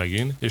rakni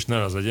megint, és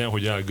ne az legyen,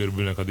 hogy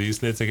elgörbülnek a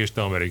díszlécek, és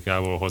te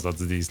Amerikából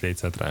hozadsz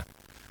díszlécet rá.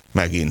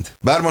 Megint.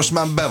 Bár most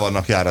már be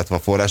vannak járatva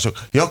források.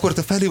 Ja, akkor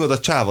te felhívod a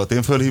csávot,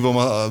 én felhívom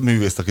a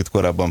művészt, akit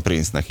korábban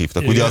Prince-nek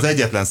hívtak. Ugye az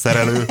egyetlen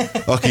szerelő,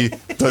 aki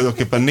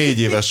tulajdonképpen 4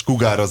 éves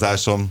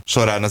kugározásom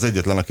során az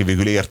egyetlen, aki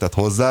végül értett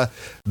hozzá,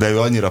 de ő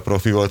annyira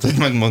profi volt, hogy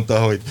megmondta,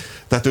 hogy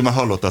tehát ő már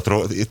hallott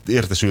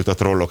értesült a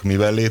trollok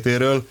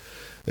mivellétéről,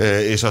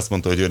 és azt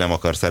mondta, hogy ő nem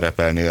akar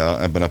szerepelni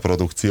ebben a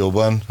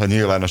produkcióban. A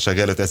nyilvánosság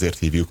előtt ezért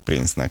hívjuk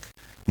Prince-nek.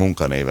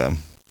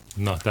 Munkanévem.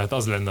 Na, tehát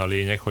az lenne a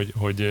lényeg,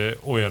 hogy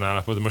olyan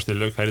állapot, most egy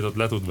lökhárítót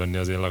le tud venni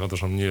az én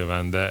lakatosom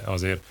nyilván, de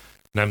azért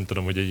nem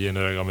tudom, hogy egy ilyen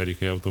öreg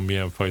amerikai autó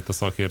milyen fajta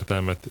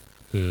szakértelmet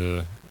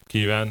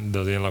kíván, de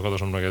az én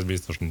lakatosomnak ez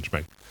biztos nincs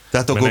meg.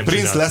 Tehát akkor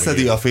Prince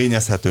leszedi a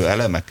fényezhető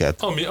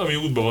elemeket? Ami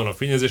útban van a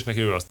fényezésnek,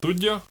 ő azt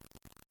tudja.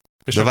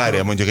 És de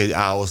várjál, mondjuk egy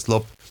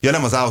A-oszlop. Ja,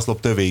 nem, az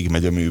A-oszlop tövéig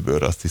megy a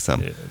műbőr, azt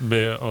hiszem.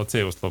 A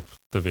C-oszlop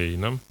tövéig,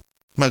 nem?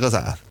 Meg az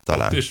A,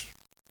 talán. És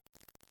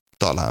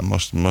talán,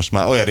 most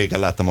már olyan régen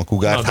láttam a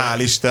Cougárt, hál'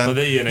 Isten. Na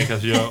de ilyeneket,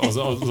 hogy az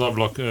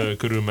ablak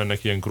körül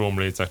mennek ilyen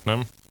kromlécek,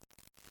 nem?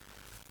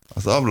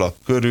 Az ablak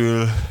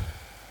körül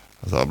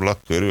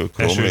kromlécek.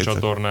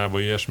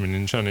 Esőcsatornában ilyesmi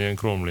nincsen, ilyen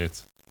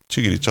kromléc.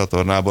 Csigiri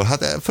csatornából,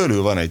 hát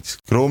fölül van egy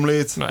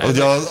kromléc, hogy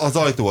az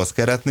ajtó az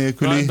keret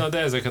nélküli. De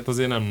ezeket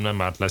azért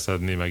nem árt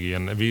leszedni, meg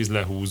ilyen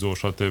vízlehúzó,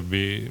 stb.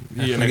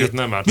 Ilyeneket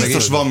nem árt leszedni.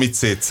 Biztos van mit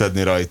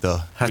szétszedni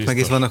rajta. Hát biztos. Meg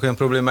itt vannak olyan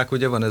problémák,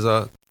 ugye van ez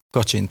a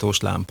kacsintós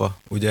lámpa,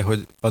 ugye,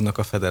 hogy annak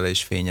a fedele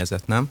is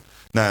fényezett, nem?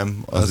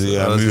 Nem, az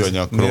ilyen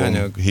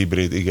műanyag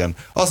hibrid, igen.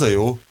 Az a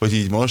jó, hogy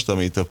így most,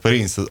 amit a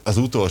Prince az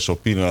utolsó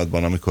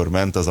pillanatban, amikor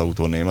ment az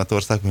autó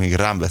Németország, még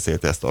rám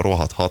beszélte ezt a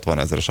rohadt 60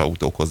 000-es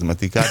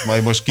autókozmetikát,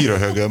 majd most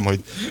kiröhögöm,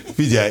 hogy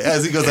figyelj,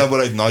 ez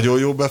igazából egy nagyon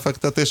jó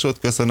befektetés volt,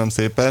 köszönöm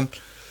szépen.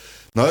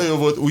 Nagyon jó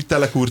volt, úgy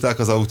telekúrták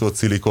az autót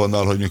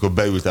szilikonnal, hogy mikor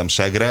beültem,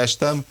 segre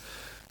estem,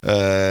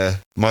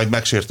 majd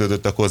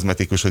megsértődött a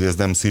kozmetikus, hogy ez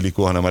nem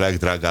szilikó, hanem a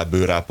legdrágább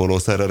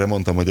bőrápolószer. Erre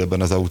mondtam, hogy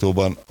ebben az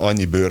autóban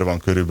annyi bőr van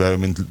körülbelül,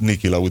 mint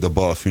Niki Lauda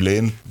bal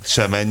fülén,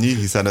 semennyi,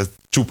 hiszen ez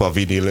csupa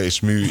vinil és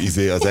mű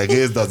az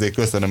egész, de azért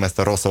köszönöm ezt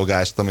a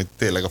rosszogást, amit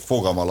tényleg a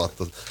fogam alatt.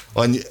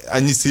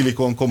 Annyi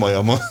szilikon,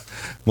 komolyan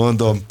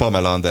mondom,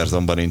 Pamela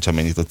Andersonban nincs,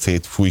 amennyit ott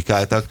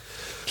szétfújkáltak.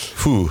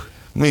 Fú,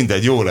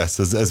 mindegy, jó lesz,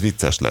 ez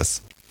vicces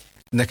lesz.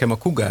 Nekem a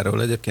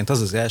Cougarról egyébként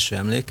az első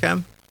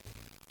emlékem,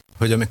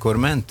 hogy amikor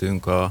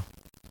mentünk a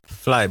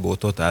Flybo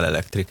Total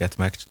Electricet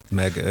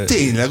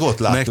Tényleg, ott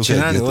láttuk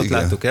megcsinálni, egyet, ott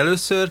igen. láttuk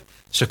először,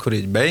 és akkor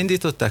így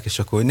beindították, és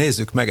akkor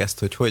nézzük meg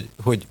ezt,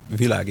 hogy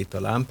világít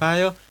a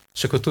lámpája,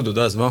 és akkor tudod,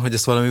 az van, hogy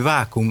ezt valami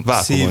vákum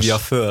szívja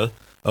föl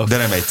a de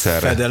nem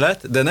egyszerre.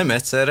 fedelet, de nem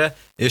egyszerre,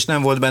 és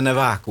nem volt benne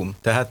vákum.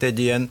 Tehát egy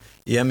ilyen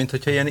mint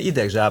hogyha ilyen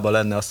idegzsába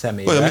lenne a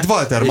szemébe. Olyan, mint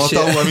Walter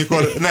Matthau,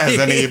 amikor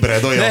nehezen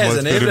ébred, olyan nehezen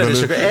volt ébred,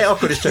 körülbelül. és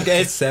akkor is csak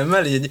egy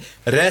szemmel, így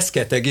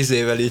reszketeg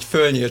izével így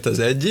fölnyílt az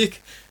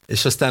egyik,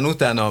 és aztán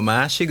utána a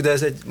másik, de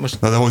ez egy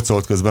most... Na de hogy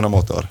szólt közben a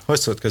motor? Hogy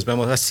szólt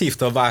közben? Hát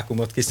szívta a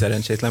vákumot ki,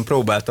 szerencsétlen,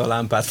 próbálta a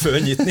lámpát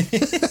fölnyitni.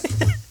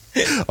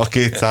 A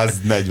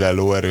 240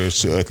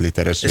 lóerős 5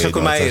 literes És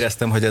akkor már V8-as.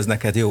 éreztem, hogy ez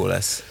neked jó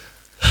lesz.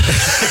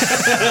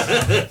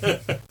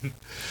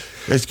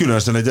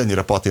 Különösen egy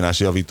ennyire patinás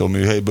javító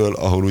műhelyből,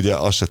 ahol ugye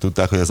azt se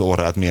tudták, hogy az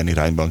orrát milyen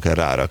irányban kell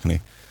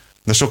rárakni.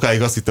 De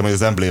sokáig azt hittem, hogy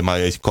az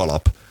emblémája egy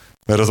kalap.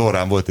 Mert az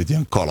orrán volt egy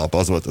ilyen kalap,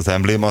 az volt az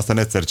embléma, aztán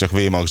egyszer csak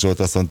V-Mag Zsolt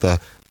azt mondta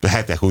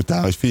hetek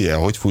után, hogy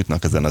figyelj, hogy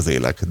futnak ezen az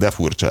élek. De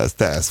furcsa ez,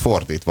 ez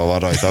fordítva van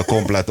rajta a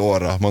komplet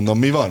orra. Mondom,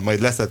 mi van?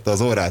 Majd leszette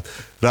az orrát,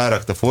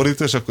 rárakta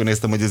fordítva, és akkor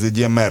néztem, hogy ez egy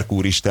ilyen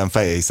Merkúristen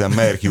feje, hiszen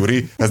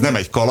Mercury, ez nem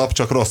egy kalap,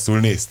 csak rosszul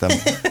néztem.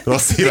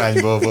 Rossz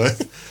irányból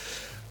volt.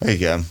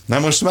 Igen. Na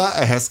most már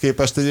ehhez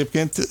képest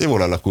egyébként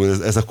jól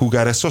alakul. Ez a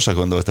Cougar, ezt sose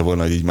gondolta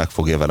volna, hogy így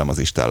megfogja velem az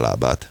Isten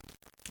lábát.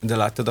 De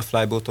láttad a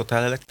Flybo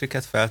Total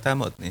Electricet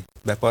feltámadni?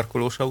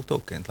 Beparkolós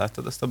autóként?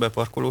 Láttad azt a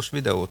beparkolós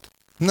videót?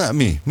 Na,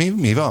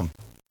 mi van?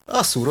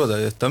 A szúr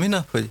odajött a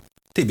minap, hogy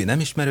Tibi, nem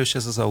ismerős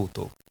ez az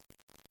autó.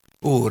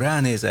 Ó,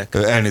 ránézek.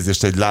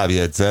 Elnézést, egy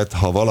lábjegyzet,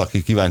 ha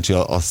valaki kíváncsi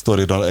a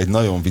sztorira, egy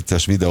nagyon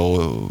vicces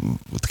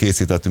videót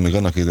készítettünk még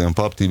annak idején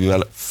Pap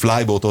TV-vel,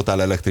 Flybo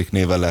Total Electric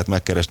néven lehet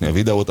megkeresni a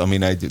videót,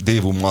 amin egy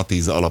Daewoo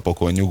Matiz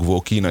alapokon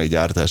nyugvó kínai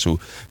gyártású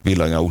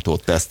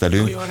villanyautót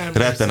tesztelünk,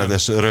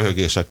 rettenetes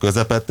röhögések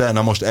közepette,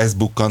 na most ez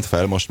bukkant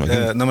fel most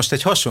megint. Na most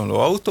egy hasonló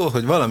autó,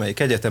 hogy valamelyik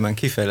egyetemen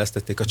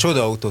kifejlesztették a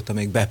csodaautót,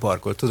 amíg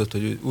beparkolt, tudod,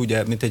 hogy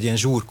ugye, mint egy ilyen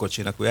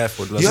zsúrkocsinak, hogy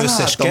elfordul az összes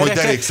láttam, hogy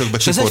kereke, derékszögbe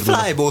és ez egy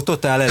kifordul. Flybo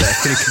Total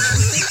Electric.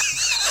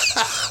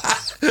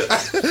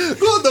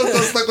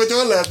 Gondolkoztak, hogy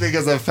hol lehet még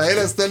ezen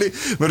fejleszteni,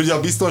 mert ugye a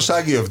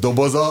biztonsági öv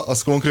doboza,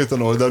 az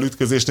konkrétan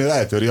oldalütközésnél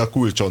eltöri a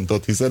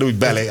kulcsontot, hiszen úgy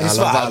beleáll És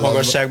a vállamba.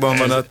 magasságban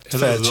van a Ez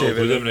az autó, hogy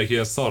felcsévélő. önnek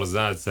ilyen szar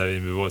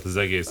záltszerényű volt az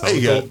egész autó,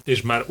 Igen.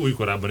 és már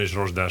újkorában is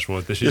rozsdás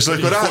volt, és így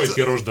amikor folyt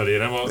ki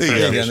rozsdalérem a Igen,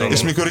 fejlés alól.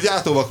 és mikor így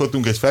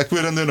átóvakodtunk egy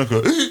fekvőrendőn,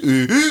 akkor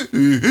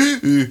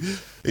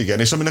igen,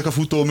 és aminek a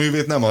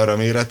futóművét nem arra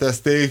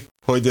méretezték,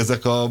 hogy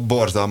ezek a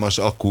borzalmas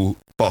akku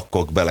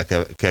pakkok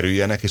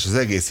belekerüljenek, és az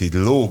egész így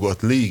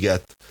lógott,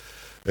 légett.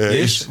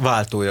 És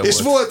váltója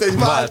és volt egy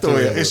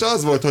váltója, volt. és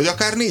az volt, hogy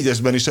akár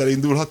 4-esben is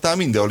elindulhattál,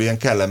 mindenhol ilyen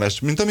kellemes,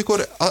 mint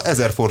amikor a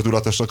 1000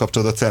 fordulatosra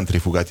kapcsolod a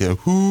centrifugát, ilyen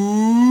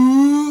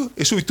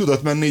és úgy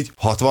tudott menni így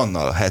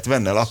 60-nal,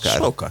 70-nel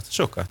akár.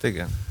 Sokat,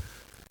 igen.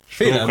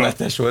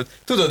 Félelmetes volt.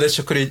 Tudod, és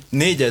akkor így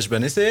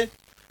 4-esben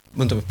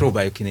mondtam, hogy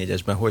próbáljuk ki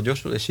 4-esben, hogy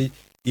gyorsul, és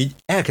így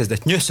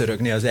elkezdett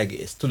nyöszörögni az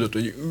egész. Tudod,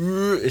 hogy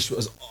és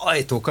az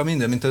ajtóka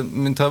minden,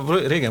 mint ha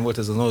régen volt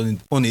ez az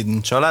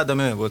Onidin család,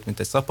 ami olyan volt, mint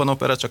egy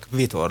szappanopera, csak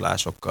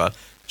vitorlásokkal.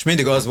 És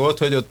mindig az volt,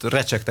 hogy ott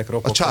recsegtek, A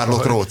ropogtak.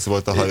 Charlotte Rhodes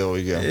volt a hajó,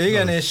 igen.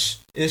 Igen,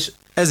 és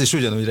ez is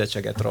ugyanúgy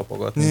recsegett,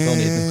 ropogott, mint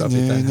Onidin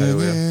kapitány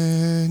hajója.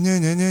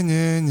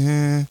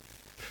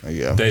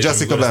 Igen. De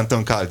Jessica amikor-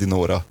 Benton,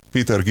 Caldinora,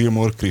 Peter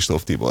Gilmore,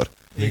 Kristóf Tibor.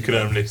 Mikre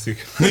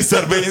emlékszik?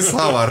 Mr. Baines,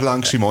 Havar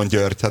Lang, Simon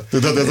György. Hát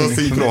tudod, ez a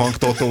szinkrohang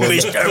Totó.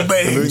 Mr.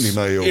 Mindig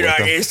nagyon jó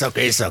irány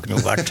voltam.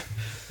 észak-nyugat.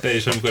 Te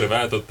és amikor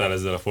váltottál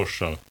ezzel a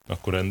fossal,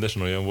 akkor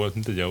rendesen olyan volt,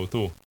 mint egy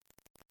autó?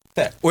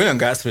 Te, olyan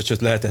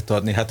gázfröccsöt lehetett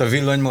adni, hát a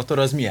villanymotor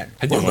az milyen?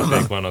 Hát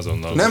nyomaték van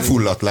azonnal. Nem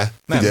fulladt le.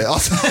 Ugye,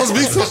 az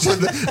biztos, hogy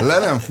le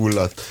nem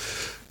fulladt.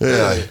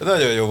 Jaj.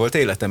 Nagyon jó volt,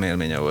 életem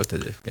élménye volt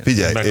egyébként.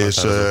 Figyelj,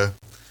 Meghatározó.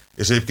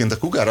 és egyébként a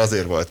Cougar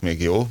azért volt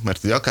még jó,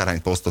 mert ugye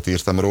akárhány posztot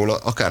írtam róla,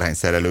 akárhány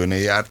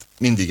szerelőnél járt,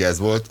 mindig ez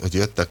volt, hogy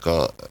jöttek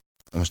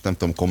most nem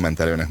tudom,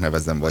 kommentelőnek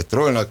nevezzem, vagy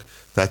trollnak,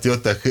 tehát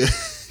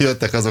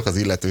jöttek azok az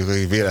illetők,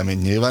 akik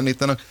véleményt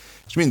nyilvánítanak,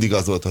 és mindig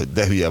az volt, hogy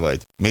de hülye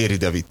vagy, miért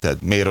ide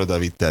vitted, miért oda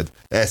vitted,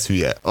 ez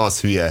hülye, az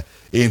hülye,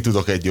 én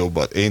tudok egy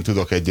jobbat,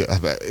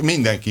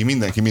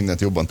 mindenki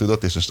mindent jobban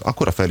tudott, és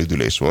akkora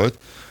felüdülés volt,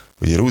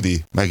 hogy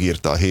Rudi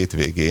megírta a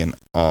hétvégén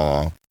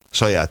a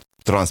saját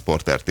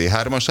Transporter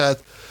T3-asát,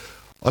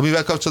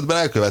 amivel kapcsolatban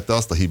elkövette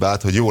azt a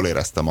hibát, hogy jól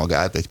érezte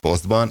magát egy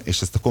posztban,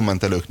 és ezt a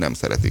kommentelők nem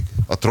szeretik.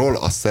 A troll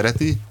azt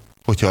szereti,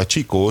 hogyha a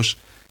csikós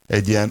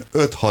egy ilyen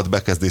 5-6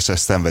 bekezdéses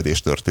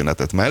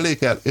szenvedéstörténetet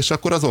mellékel, és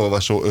akkor az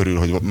olvasó örül,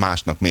 hogy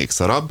másnak még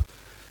szarabb,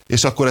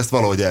 és akkor ezt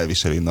valahogy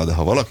elviseli. Na, de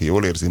ha valaki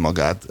jól érzi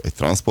magát egy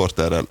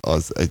transporterrel,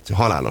 az egy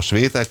halálos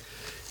vétek,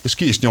 és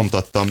ki is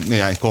nyomtattam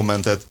néhány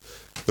kommentet.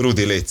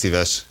 Rudi, légy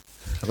szíves,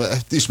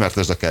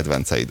 ismertesd a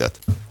kedvenceidet.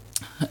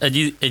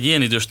 Egy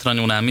ilyen idős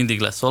tranyónál mindig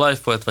lesz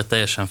olajfolt, vagy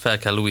teljesen fel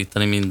kell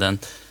újítani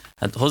mindent.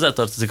 Hát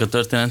hozzátartozik a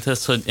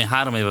történethez, hogy én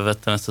 3 éve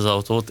vettem ezt az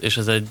autót, és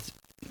ez egy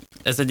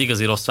ez egy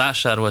igazi rossz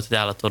vásár volt, egy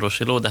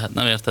állatorvosi ló, de hát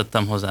nem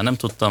értettem hozzá, nem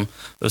tudtam.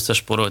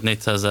 Összesporolt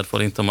 400 000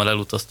 forintommal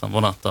elutaztam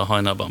vonattal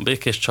hajnalban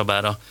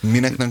Békéscsabára.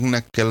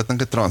 Minek kellett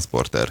neked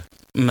transporter?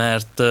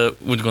 Mert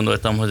úgy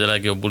gondoltam, hogy a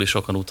legjobb buli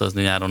sokan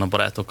utazni nyáron a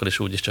barátokkal, és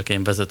úgyis csak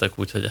én vezetek,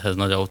 úgyhogy ehhez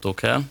nagy autó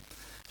kell.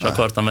 És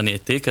akartam venni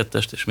egy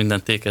T2-est, és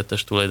minden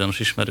T2-es tulajdonos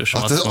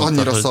ismerősöm azt mondta,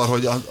 annyira szar,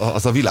 hogy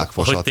az a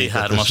világfosa. Hogy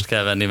T3-ast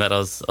kell venni, mert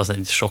az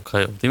egy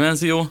sokkal jobb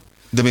dimenzió.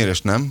 De miért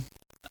is nem?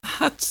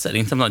 Hát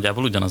szerintem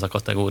nagyjából ugyanaz a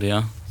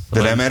kategória.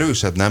 De nem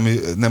erősebb?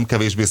 Nem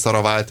kevésbé szar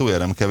a váltója?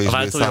 Nem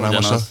kevésbé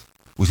szánalmas?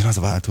 Ugyanaz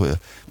a váltója.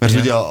 Mert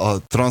ugye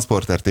a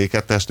Transporter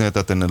T2-esnél,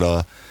 tehát ennél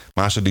a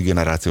második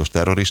generációs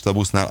terrorista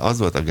busznál az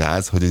volt a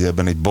gáz, hogy ugye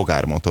ebben egy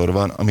bogármotor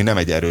van, ami nem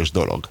egy erős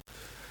dolog.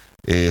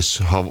 És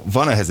ha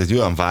van ehhez egy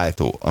olyan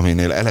váltó,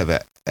 aminél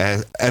eleve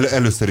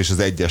először is az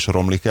 1-es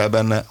romlik el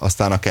benne,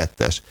 aztán a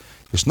 2-es.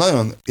 És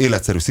nagyon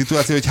életszerű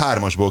szituáció, hogy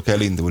 3-asból kell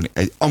indulni,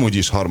 egy amúgy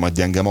is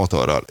harmadgyenge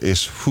motorral.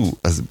 És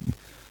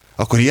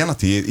akkor ilyen a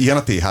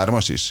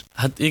T3-as is?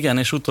 Hát igen,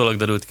 és utólag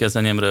derült ki az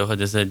enyémről,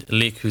 hogy ez egy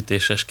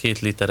léghűtéses, 2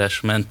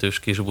 literes mentős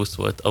kis busz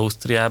volt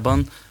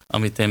Ausztriában,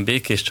 amit én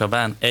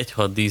Békéscsabán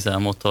 1.6 dízel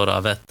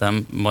motorral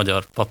vettem,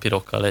 magyar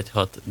papírokkal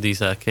 1.6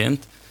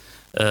 dízelként,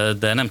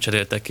 de nem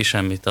cseréltek ki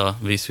semmit a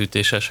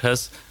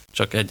vízhűtéseshez,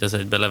 csak egy az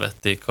egybe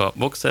levették a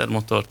boxer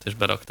motort, és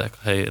berakták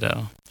a helyére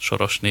a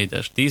soros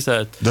 4-es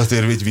dízelt. De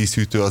azért egy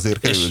vízhűtő azért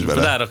került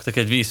bele. És ráraktak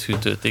egy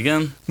vízhűtőt,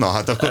 igen. Na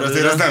hát akkor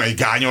azért ez nem egy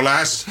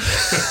gányolás.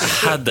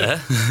 Hát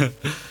de.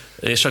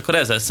 És akkor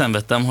ezzel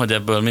szenvedtem, hogy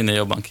ebből minél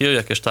jobban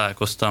kijöjjek, és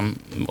találkoztam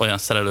olyan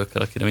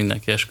szerelőkkel, akire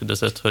mindenki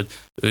esküdözött, hogy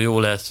ő jó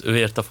lesz, ő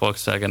ért a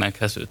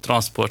Volkswagenekhez, ő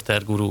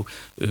transporter guru,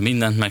 ő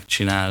mindent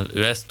megcsinál,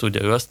 ő ezt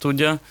tudja, ő azt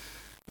tudja,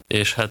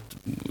 és hát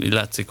így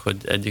látszik, hogy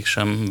egyik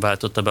sem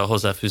váltotta be a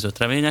hozzáfűzött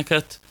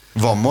reményeket.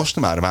 Van most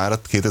már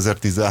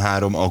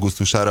 2013.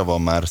 augusztusára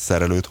van már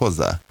szerelőt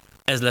hozzá?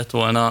 Ez lett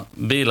volna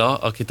Béla,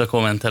 akit a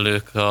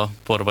kommentelők a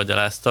porba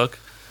gyaláztak,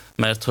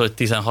 mert hogy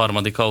 13.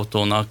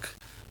 autónak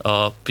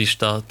a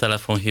Pista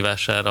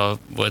telefonhívására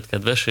volt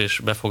kedves, és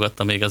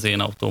befogadta még az én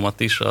autómat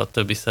is a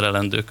többi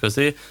szerelendő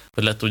közé,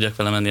 hogy le tudjak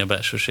vele menni a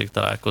belsőség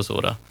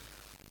találkozóra.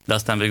 De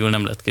aztán végül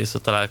nem lett kész a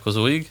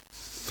találkozóig.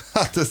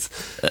 Hát ez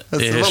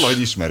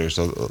valahogy ismerős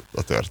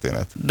a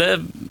történet. De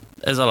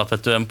ez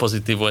alapvetően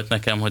pozitív volt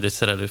nekem, hogy egy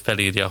szerelő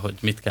felírja, hogy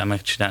mit kell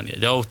megcsinálni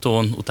egy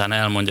autón, utána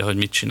elmondja, hogy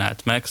mit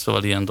csinált meg,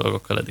 szóval ilyen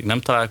dolgokkal eddig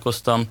nem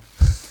találkoztam,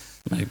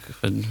 meg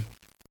hogy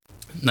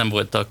nem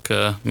voltak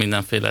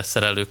mindenféle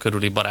szerelő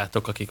körüli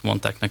barátok, akik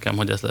mondták nekem,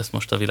 hogy ez lesz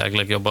most a világ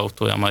legjobb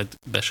autója, majd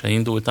be se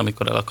indult,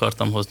 amikor el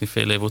akartam hozni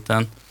fél év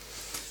után.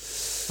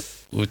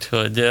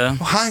 Úgyhogy...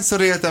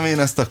 Hányszor éltem én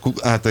ezt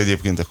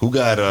egyébként a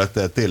Kugárral,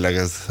 tehát tényleg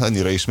ez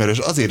annyira ismerős.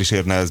 Azért is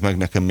érne ez meg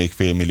nekem még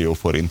 $500 000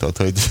 forintot,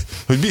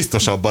 hogy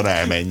biztosabban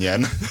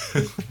elmenjen.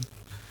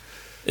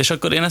 És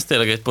akkor én ezt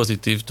tényleg egy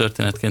pozitív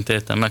történetként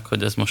éltem meg,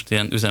 hogy ez most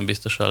ilyen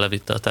üzembiztosan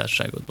levitte a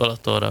társaságot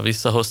Balatonra,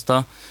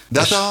 visszahozta. De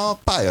hát a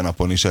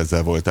pályanapon is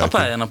ezzel voltál. A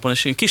pályanapon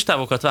is. Én kis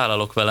távokat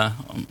vállalok vele,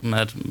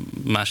 mert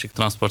másik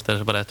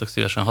transporteres barátok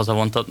szívesen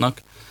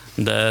hazavontatnak,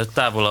 de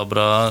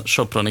távolabbra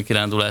soproni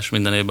kirándulás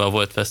minden évben a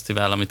Volt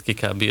Fesztivál, amit ki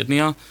kell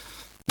bírnia.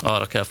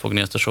 Arra kell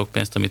fogni azt a sok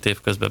pénzt, amit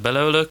évközben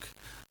beleölök.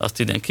 Azt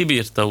idén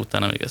kibírta,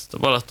 utána még ezt a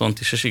Balatont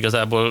is, és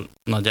igazából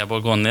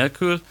nagyjából gond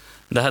nélkül,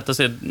 de hát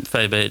azért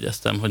fejbe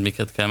jegyeztem, hogy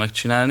miket kell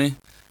megcsinálni,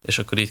 és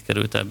akkor így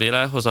került el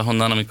Bélához,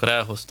 ahonnan amikor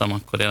elhoztam,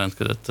 akkor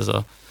jelentkezett ez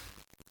a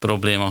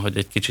probléma, hogy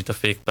egy kicsit a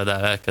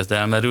fékpedál elkezd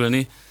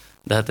elmerülni,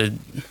 de hát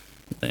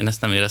én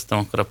ezt nem éreztem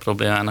akkor a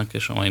problémának,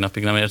 és a mai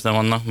napig nem érzem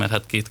annak, mert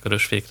hát 2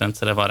 körös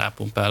fékrendszere van,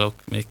 rápumpálok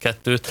még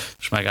 2,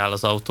 és megáll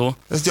az autó.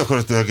 Ez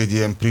gyakorlatilag egy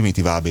ilyen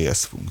primitív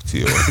ABS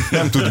funkció.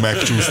 Nem tud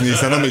megcsúszni,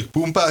 hiszen amíg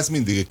pumpálsz,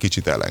 mindig egy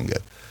kicsit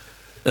elenged.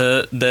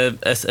 De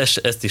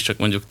ezt is csak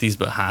mondjuk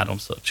 10-ből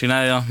 3-szor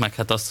csinálja, meg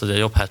hát azt, hogy a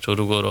jobb hátsó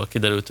rugóról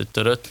kiderült, hogy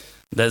törött,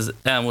 de ez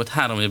elmúlt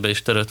 3 évben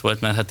is törött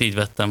volt, mert hát így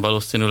vettem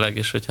valószínűleg,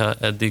 és hogyha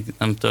eddig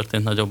nem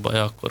történt nagyobb baj,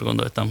 akkor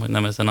gondoltam, hogy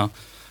nem ezen a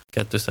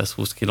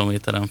 220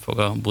 kilométeren fog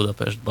a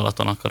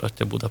Budapest-Balaton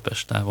akaratja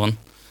Budapest távon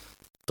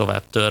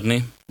tovább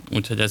törni,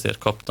 úgyhogy ezért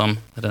kaptam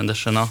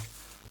rendesen a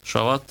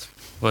savat,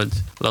 hogy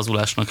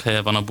lazulásnak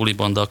helye van a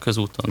buliban, de a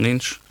közúton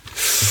nincs.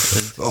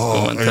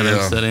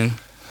 Kommentelők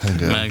szerint.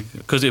 Igen. Meg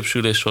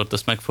középsülésort,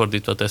 azt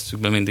megfordítva tesszük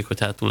be mindig, hogy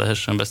hátul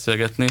lehessen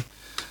beszélgetni.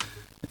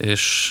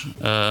 És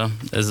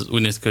ez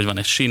úgy néz ki, hogy van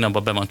egy sín, abba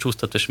be van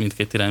csúsztatva, és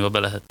mindkét irányba be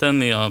lehet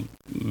tenni, a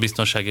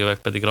biztonsági övek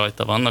pedig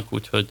rajta vannak,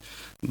 úgyhogy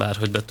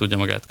bárhogy be tudja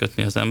magát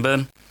kötni az ember.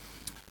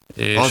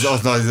 És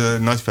az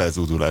nagy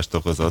felzúdulást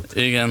okozott.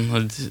 Igen,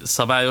 hogy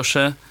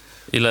szabályos-e,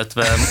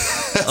 illetve...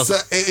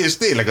 És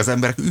tényleg az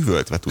emberek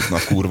üvöltve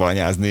tudnak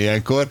kurvanyázni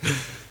ilyenkor,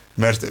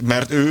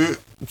 mert ő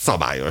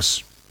szabályos.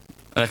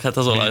 Meg hát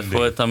az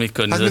olajfolt, ami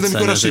környezetszennyezés.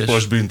 Hát mint amikor a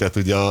sipos büntet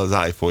ugye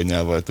az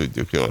iPhone-nyával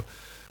tudjuk jól.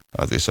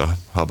 Az is a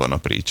Habana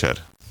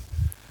Preacher.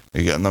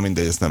 Igen, na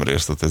mindegy, ezt nem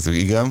részletezzük,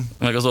 igen.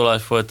 Meg az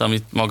olajfolt,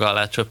 amit maga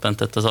alá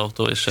csöppentett az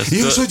autó, és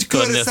ez hogy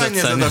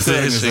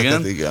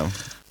környezetszennyezet, igen.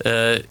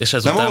 És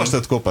nem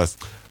olvastad, Kopasz?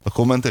 A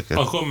kommenteket?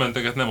 A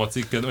kommenteket nem, a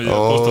cikket, vagy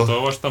a posztot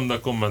olvastam, de a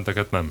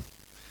kommenteket nem.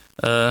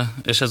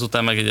 És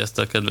ezután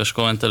megjegyezte a kedves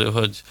kommentelő,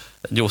 hogy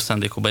egy jó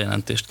szándékú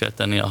bejelentést kell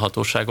tenni a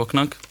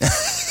hatóságoknak.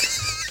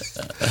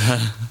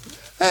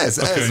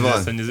 Ez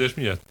van. Szennyezés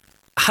miatt?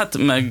 Hát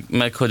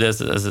meg hogy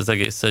ez az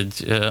egész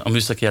a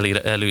műszaki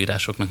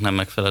előírásoknak nem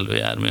megfelelő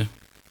jármű.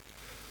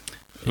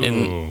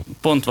 Én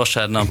pont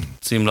vasárnap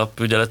címlap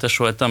ügyeletes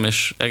voltam,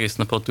 és egész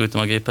nap ott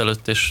ültem a gép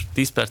előtt, és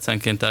 10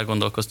 percenként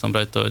elgondolkoztam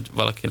rajta, hogy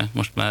valakinek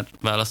most már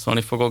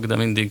válaszolni fogok, de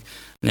mindig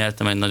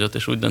nyeltem egy nagyot,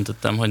 és úgy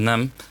döntöttem, hogy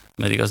nem,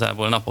 mert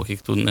igazából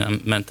napokig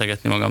tudnám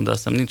mentegetni magam, de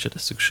aztán nincs erre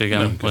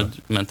szükségem, hogy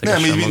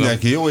mentegessem magam. Nem, így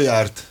mindenki jól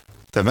járt,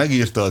 te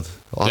megírtad,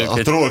 a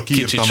troll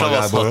kiírta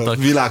magából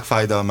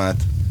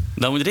világfájdalmát.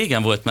 De amúgy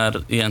régen volt már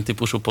ilyen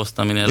típusú poszt,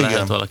 aminél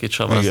lehet valakit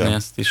savazni,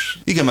 ezt is.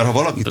 Igen, mert ha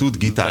valaki tud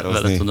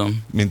gitározni,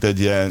 mint egy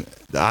ilyen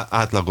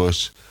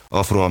átlagos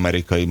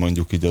afroamerikai,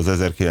 mondjuk így az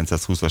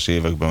 1920-as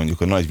években,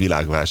 mondjuk a nagy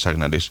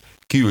világválságnál, és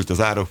kiült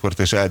az árokport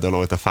és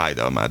eldalolt a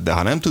fájdalmát, de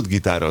ha nem tud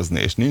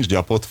gitározni, és nincs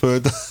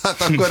gyapotföld,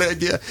 hát akkor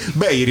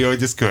beírja,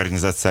 hogy ez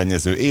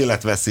környezetszennyező,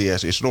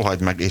 életveszélyes, és rohagy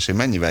meg, és én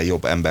mennyivel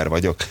jobb ember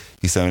vagyok,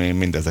 hiszen én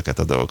mindezeket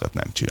a dolgokat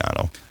nem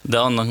csinálom. De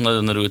annak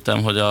nagyon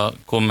örültem, hogy a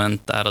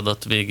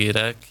kommentáradat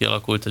végére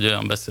kialakult egy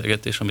olyan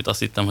beszélgetés, amit azt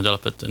hittem, hogy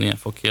alapvetően ilyen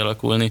fog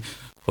kialakulni,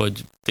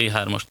 hogy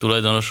T3-as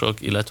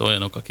tulajdonosok, illetve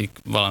olyanok, akik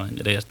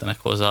valamennyire értenek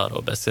hozzá,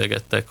 arról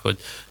beszélgettek, hogy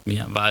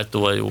milyen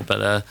váltóval jó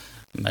bele,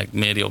 meg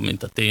miért jobb,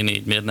 mint a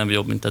T4, miért nem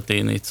jobb, mint a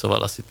T4,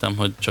 szóval azt hittem,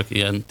 hogy csak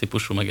ilyen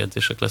típusú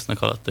megjegyzések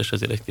lesznek alatta, és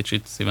ezért egy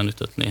kicsit szíven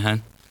ütött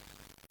néhány.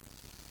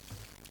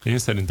 Én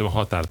szerintem a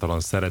határtalan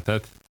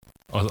szeretet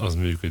az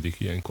működik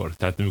ilyenkor.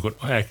 Tehát amikor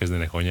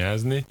elkezdenek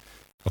anyázni,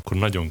 akkor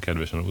nagyon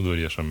kedvesen,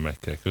 udvariasan meg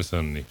kell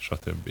köszönni,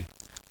 stb.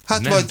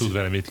 Hát nem tud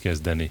vele mit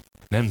kezdeni.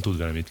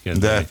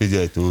 De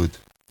figyelj, tud.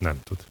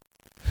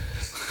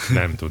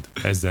 Nem tud.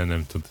 Ezzel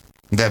nem tud.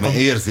 De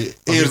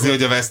érzi,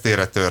 hogy a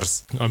vesztére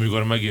törsz.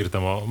 Amikor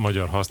megírtam a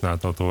magyar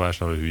használt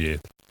autóvásárló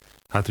hülyét.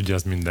 Hát ugye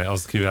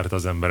az kivert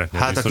az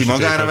embereknek. Hát aki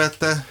magára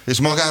vette, és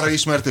magára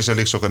ismert, és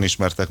elég sokan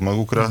ismertek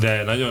magukra.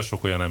 De nagyon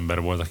sok olyan ember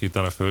volt, aki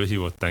talán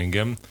fölhívott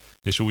engem,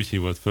 és úgy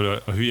hívott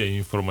föl, a hülye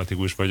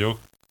informatikus vagyok,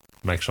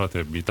 meg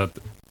stb.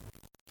 Tehát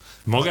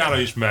magára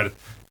ismert,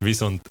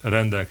 viszont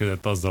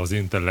rendelkezett azzal az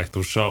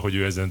intellektussal, hogy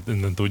ő ezen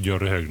tudjon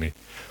röhögni.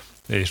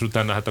 És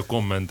utána hát a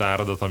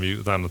kommentáradat, ami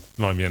utána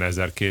valamilyen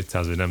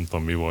 1200, vagy nem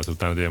tudom mi volt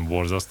utána, ilyen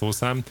borzasztó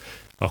szám,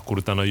 akkor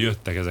utána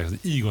jöttek ezek az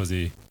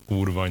igazi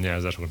kurva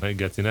anyázások, meg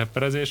geci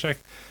nepperezések,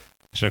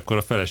 és akkor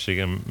a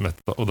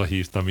feleségemet oda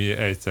hívtam,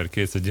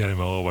 egyszer-kétszer, gyere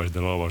már,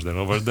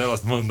 olvasd el,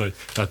 azt mondta, hogy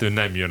hát ő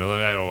nem jön,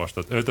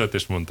 elolvastat 5-öt,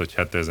 és mondta, hogy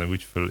hát ezen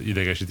úgy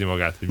idegesíti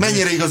magát. Hogy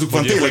mennyire igazuk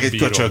van, tényleg egy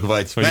köcsög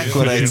vagy,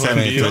 mekkora egy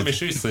személy. És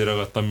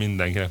visszaragadtam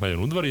mindenkinek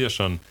nagyon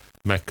udvariasan,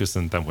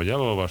 megköszöntem, hogy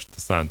elolvast,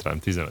 szánt rám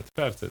 15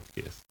 percet,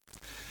 kész.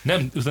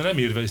 Utána nem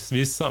ír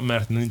vissza,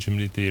 mert nincs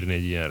mit írni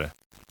egy ilyenre.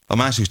 A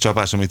másik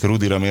csapás, amit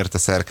Rudira mért a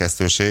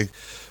szerkesztőség,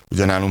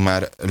 ugye nálunk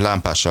már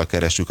lámpással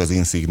keressük az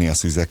Insignia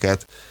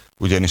szüzeket,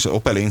 ugyanis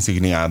Opel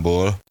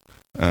Insigniából,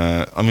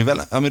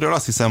 amiről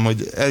azt hiszem,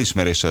 hogy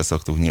elismeréssel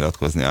szoktuk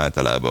nyilatkozni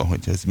általában, hogy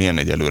ez milyen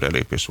egy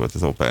előrelépés volt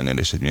az Opelnél,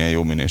 és egy milyen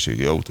jó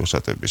minőségű autó,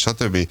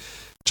 stb.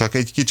 Csak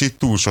egy kicsit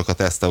túl sok a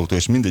tesztautó,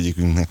 és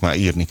mindegyikünknek már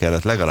írni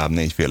kellett legalább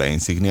 4 féle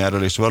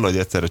Insigniáról, és valahogy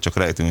egyszerre csak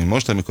rájöttünk, hogy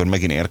most, amikor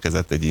megint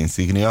érkezett egy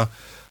Insignia,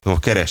 akkor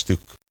kerestük,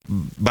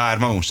 bár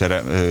magunk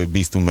se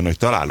bíztunk benne, hogy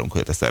találunk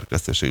olyat a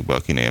szerkesztőségben,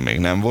 akinél még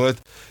nem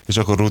volt, és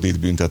akkor Rudit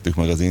büntettük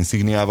meg az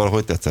Insigniával.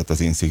 Hogy tetszett az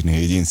Insignia,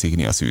 egy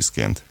Insignia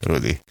szűzként,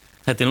 Rudi?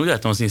 Hát én úgy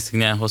látom az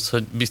Insigniához,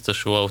 hogy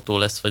biztos jó autó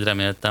lesz, vagy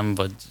reméltem,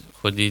 vagy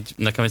hogy így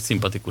nekem egy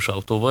szimpatikus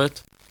autó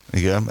volt.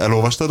 Igen.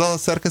 Elolvastad a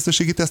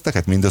szerkesztőségi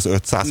teszteket? Mind az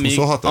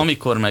 526-ot?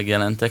 Amikor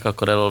megjelentek,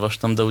 akkor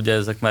elolvastam, de ugye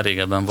ezek már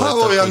régebben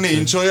voltak.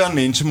 Olyan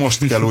nincs.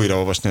 Most kell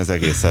újraolvasni az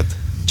egészet.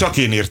 Csak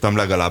én írtam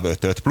legalább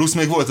 5-öt. Plusz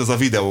még volt az a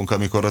videónk,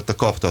 amikor ott a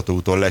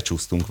kaptatótól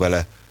lecsúsztunk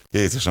vele.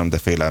 Jézusom, de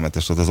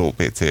félelmetes volt az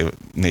OPC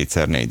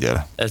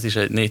 4x4-jel. Ez is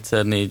egy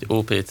 4x4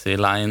 OPC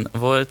line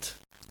volt.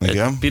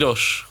 Igen. Egy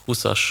piros,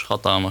 20-as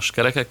hatalmas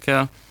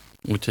kerekekkel,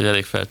 úgyhogy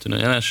elég feltűnő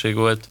jelenség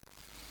volt.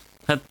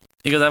 Hát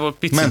igazából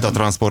pici... Ment a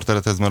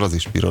transporterethez, mert az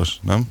is piros,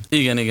 nem?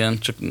 Igen,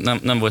 csak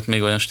nem volt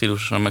még olyan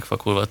stílusosan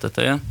megfakulva a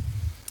teteje.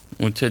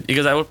 Úgyhogy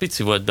igazából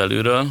pici volt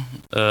belülről.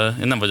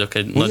 Én nem vagyok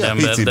egy nagy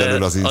ember,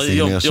 de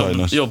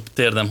a jobb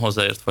térdem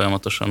hozzáért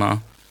folyamatosan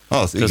a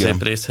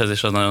középrészhez,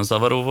 és az nagyon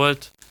zavaró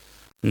volt.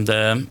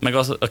 De meg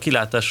a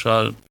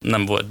kilátással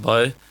nem volt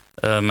baj,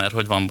 mert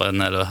hogy van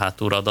benne elő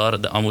hátul radar,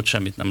 de amúgy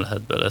semmit nem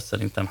lehet belőle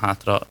szerintem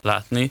hátra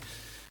látni.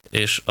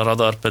 És a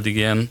radar pedig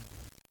ilyen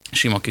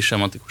sima kis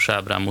sematikus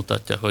ábrán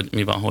mutatja, hogy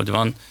mi van, hogy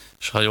van.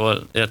 És ha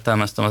jól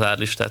értelmeztem az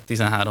árlistát,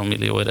 13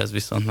 millióért, ez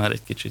viszont már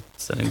egy kicsit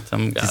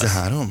szerintem gáz.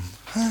 13?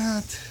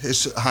 Hát,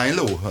 és hány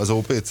ló az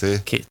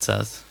OPC?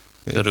 200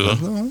 körül.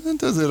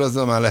 Hát azért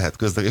azzal már lehet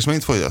közlekedni. És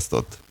mennyit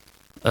fogyasztott?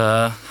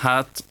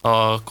 Hát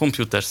a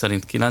komputer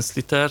szerint 9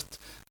 litert,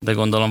 de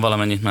gondolom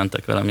valamennyit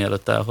mentek vele,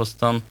 mielőtt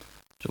elhoztam.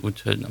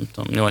 Úgyhogy nem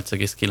tudom,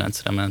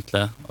 8,9-re ment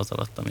le az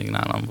alatt, amíg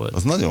nálam volt.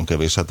 Az nagyon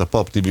kevés, hát a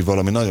Pap Tibi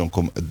valami nagyon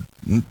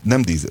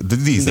nem dízel.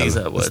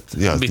 Dízel volt.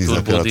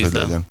 Dízel kellett, hogy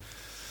legyen.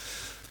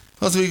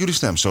 Az végül is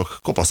nem sok.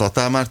 Kopasz,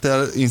 adtál már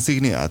te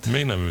Insigniát?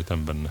 Még nem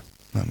ültem benne.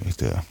 Nem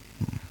ültél.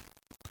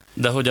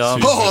 De hogy a...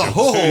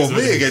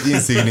 Még egy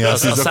Insignia. A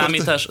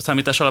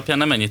számítás alapján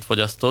nem ennyit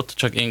fogyasztott,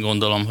 csak én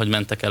gondolom, hogy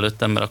mentek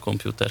előttem, mert a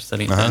komputer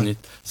szerint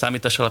ennyit.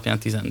 Számítás alapján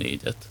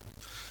 14-et.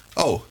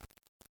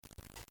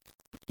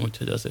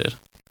 Úgyhogy azért.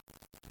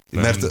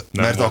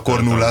 Mert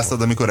akkor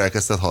nulláztad, amikor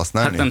elkezdted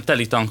használni? Hát nem,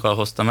 teli tankkal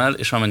hoztam el,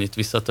 és amennyit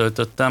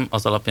visszatöltöttem,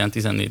 az alapján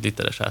 14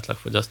 literes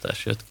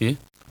átlagfogyasztás jött ki.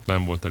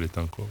 Nem volt teli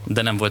tankolva.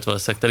 De nem volt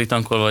valószínűleg teli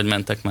tankolva, vagy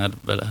mentek már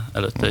bele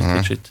előtte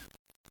egy kicsit.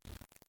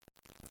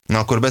 Na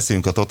akkor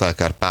beszéljünk a Total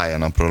Car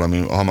pályánapról, ami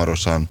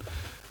hamarosan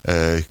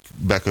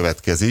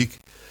bekövetkezik.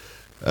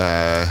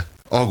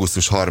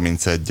 Augusztus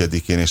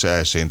 31-én és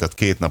 1-én, tehát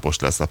 2 napos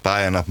lesz a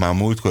pályánap. Már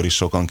múltkor is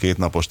sokan 2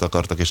 napost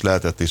akartak, és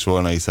lehetett is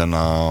volna, hiszen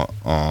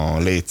a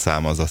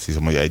létszám az azt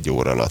hiszem, hogy 1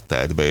 óra alatt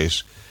telt be,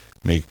 és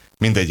még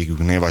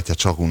mindegyiküknél, vagy hát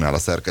csakunknál a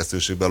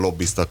szerkesztőségben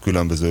lobbiztak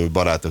különböző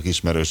barátok,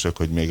 ismerősök,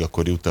 hogy még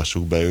akkor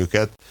juttassuk be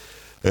őket.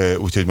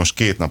 Úgyhogy most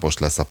 2 napos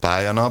lesz a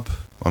pályanap,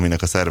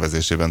 aminek a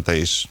szervezésében te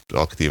is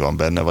aktívan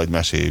benne vagy,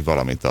 mesélj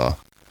valamit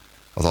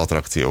az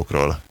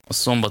attrakciókról. A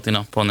szombati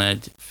napon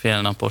egy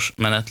félnapos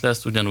menet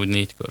lesz, ugyanúgy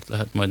 4 kört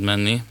lehet majd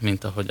menni,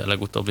 mint ahogy a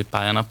legutóbbi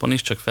pályanapon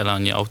is, csak fele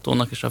annyi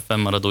autónak, és a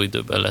fennmaradó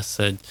időben lesz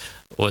egy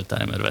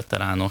oldtimer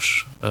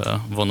veterános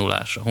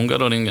vonulás a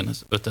Hungaroringen,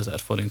 ez 5000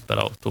 forint per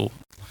autó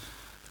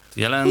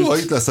jelent.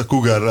 Itt lesz a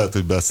Cougar, lehet,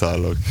 hogy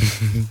beszállok.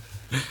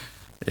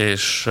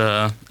 És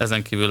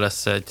ezen kívül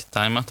lesz egy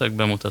Time Attack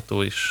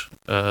bemutató is,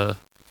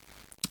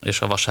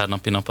 és a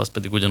vasárnapi nap az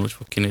pedig ugyanúgy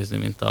fog kinézni,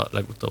 mint a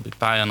legutóbbi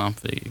pályanap.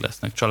 Végig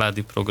lesznek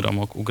családi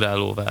programok,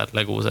 ugrálóvár,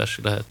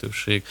 legózási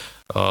lehetőség.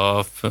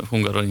 A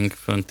Hungaroring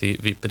fönti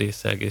VIP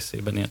része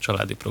egészében ilyen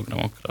családi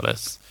programokra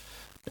lesz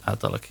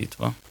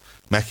átalakítva.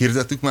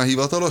 Meghirdettük már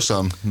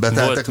hivatalosan?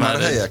 Beteltek már a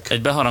helyek?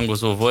 Egy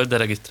beharangozó volt, de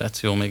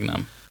regisztráció még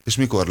nem. És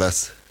mikor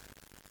lesz?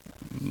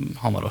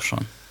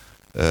 Hamarosan.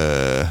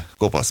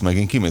 Kopasz,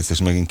 megint kimész, és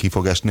megint ki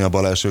fog esni a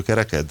bal első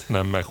kereked?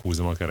 Nem,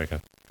 meghúzom a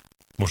kereket.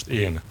 Most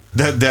én.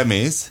 De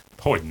mész?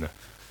 Hogyne.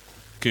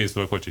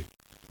 Készül a kocsi.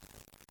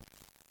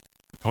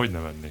 Hogyne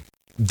mennék.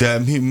 De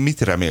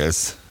mit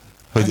remélsz?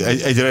 Hogy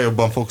egyre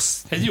jobban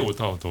fogsz... Egy jót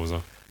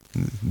autózok.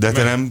 De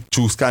te nem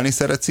csúszkálni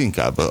szeretsz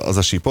inkább? Az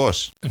a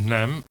sipos?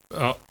 Nem.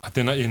 Hát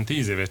én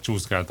 10 évet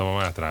csúszkáltam a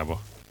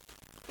Mátrába.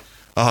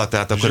 Aha,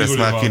 tehát akkor ezt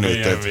már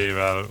kinőtted.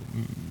 BMW-vel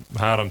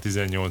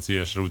 318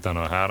 ilyesre,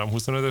 utána a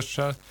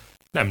 325-össel.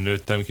 Nem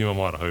nőttem ki, a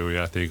marha jó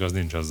játék, az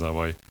nincs azzal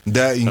baj.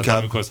 De inkább... Tehát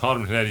amikor az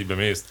 34-be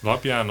mész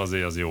lapján,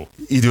 azért az jó.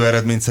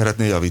 Időeredményt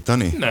szeretnél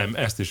javítani? Nem,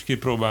 ezt is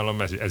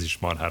kipróbálom, ez is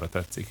marhára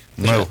tetszik.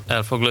 Na jó.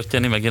 El fog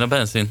löttyeni megint a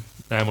benzin?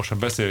 Nem, most már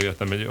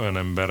beszélgettem egy olyan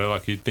emberrel,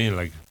 aki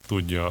tényleg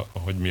tudja,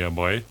 hogy mi a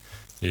baj,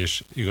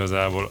 és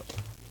igazából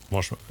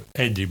most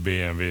egyik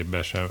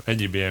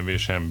BMW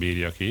sem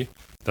bírja ki,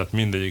 tehát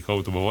mindegyik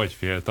autóban vagy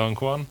fél tank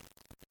van,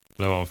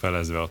 le van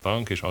felezve a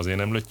tank, és azért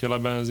nem lötty el a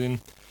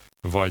benzin,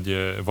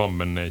 vagy van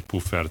benne egy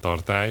puffer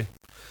tartály.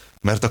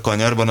 Mert a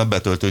kanyarban a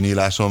betöltő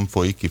nyíláson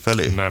folyik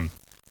kifelé?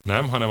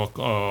 Nem, hanem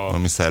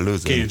ami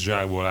szellőző? 2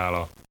 zsákból áll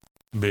a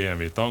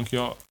BMW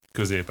tankja,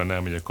 középen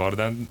elmegy a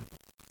kardán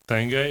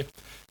tengely,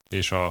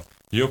 és a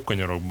jobb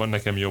kanyarokban,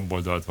 nekem jobb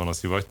oldalt van a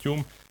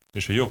szivattyúm,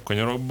 és a jobb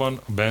kanyarokban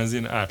a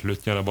benzin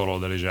átlöttjen a bal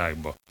oldali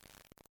zsákba.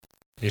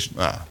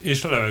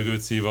 És a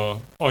levegőt szív,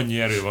 annyi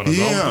erő van az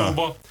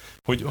autóba,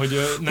 hogy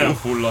nem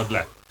fullad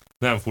le.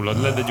 Nem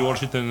fullad le, de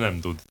gyorsítani nem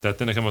tud. Tehát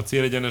nekem a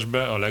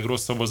célegyenesben a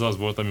legrosszabb az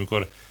volt,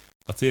 amikor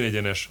a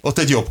célegyenes... Ott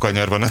egy jobb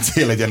kanyar van a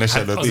célegyenes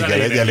előtt, igen,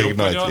 egy elég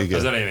nagy. Kanyar, igen.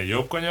 Az elején egy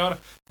jobb kanyar,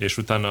 és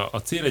utána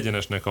a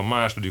célegyenesnek a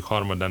második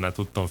harmadánál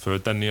tudtam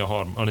föltenni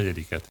a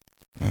negyediket.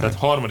 Tehát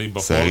harmadikba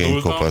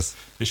fordultam, kopasz.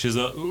 És ez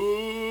a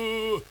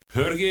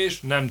hörgés,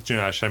 nem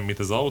csinál semmit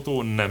az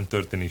autó, nem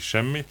történik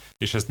semmi,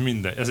 és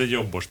ez egy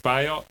jobbos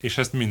pálya, és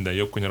ezt minden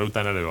jobb kanyar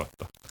után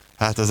előadta.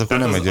 Hát az akkor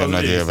nem egy olyan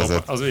nagy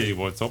élvezet. Az végig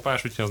volt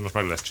szopás, úgyhogy az most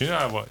meg lesz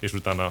csinálva, és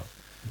utána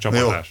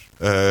csapatás.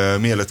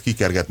 Mielőtt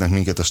kikergetnek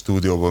minket a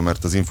stúdióból,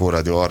 mert az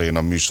Inforádió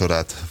Aréna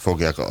műsorát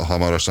fogják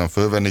hamarosan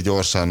fölvenni,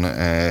 gyorsan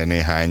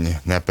néhány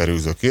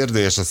neperűző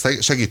kérdés. A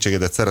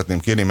segítségedet szeretném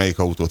kérni, melyik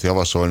autót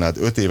javasolnád?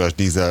 5 éves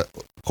dízel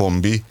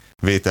kombi,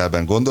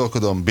 vételben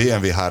gondolkodom,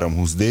 BMW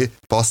 320D,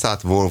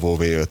 Passat, Volvo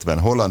V50.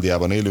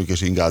 Hollandiában élünk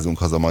és ingázunk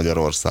haza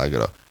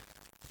Magyarországra.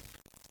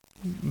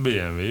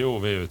 BMW jó,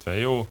 V50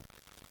 jó.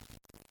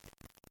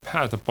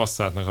 Hát a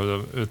Passatnak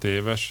az 5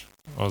 éves,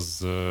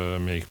 az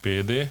még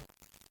PD.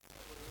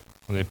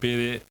 Azért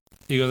PD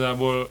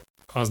igazából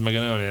az meg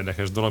egy nagyon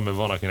érdekes dolog, mert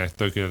van, akinek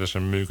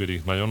tökéletesen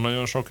működik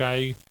nagyon-nagyon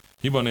sokáig.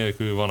 Hiba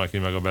nélkül van, aki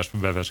meg a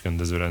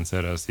beveskendező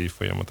rendszerrel szív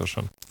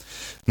folyamatosan.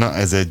 Na,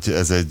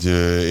 ez egy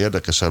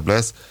érdekesebb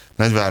lesz.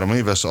 43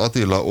 éves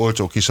Attila,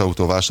 olcsó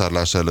kisautó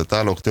vásárlása előtt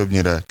állok,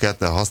 többnyire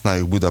ketten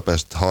használjuk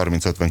Budapest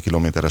 30-50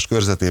 kilométeres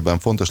körzetében.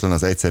 Fontos lenne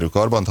az egyszerű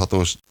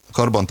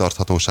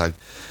karbantarthatóság,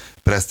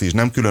 presztízs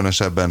nem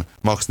különösebben,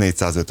 max.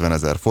 450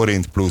 000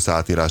 forint, plusz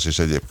átírás és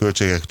egyéb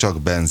költségek,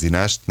 csak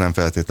benzinest, nem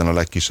feltétlenül a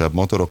legkisebb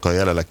motorokkal,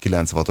 jelenleg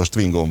 9 wattos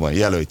Twingón van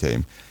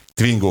jelöltjeim.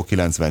 Twingo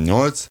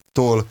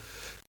 98-tól,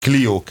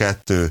 Clio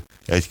 2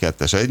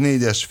 1.2-es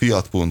 1.4-es,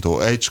 Fiat Punto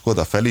 1,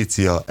 Skoda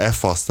Felicia,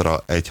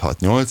 F-Astra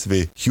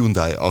 1.6.8V,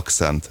 Hyundai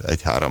Accent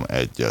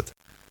 1.3.1-et.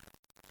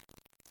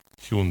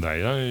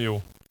 Hyundai, nagyon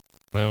jó.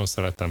 Nagyon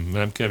szeretem,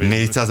 nem kevés.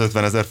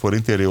 450 000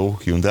 forintért jó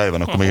Hyundai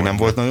van, akkor még nem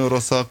volt nagyon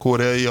rossz a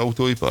koreai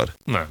autóipar?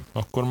 Nem,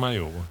 akkor már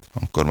jó volt.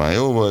 Akkor már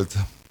jó volt.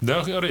 De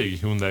a régi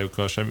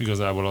Hyundai-okkal sem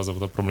igazából az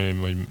volt a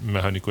probléma, hogy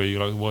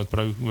mechanikailag volt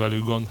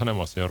velük gond, hanem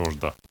az, hogy a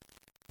rozsda.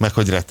 Meg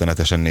hogy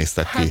rettenetesen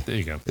néztek ki. Hát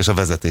igen. És a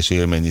vezetési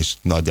élmény is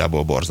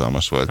nagyjából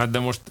borzalmas volt. Hát de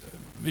most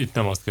itt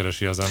nem azt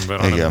keresi az ember,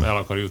 hanem el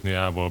akar jutni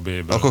A-ból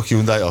B-ből. Akkor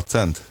Hyundai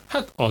Accent?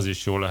 Hát az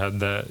is jó lehet,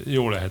 de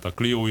jó lehet a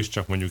Clio is,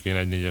 csak mondjuk én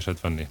 1.4-eset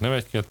vennék, nem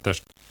 1.2-est.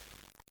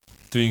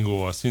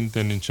 Twingo-val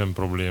szintén nincsen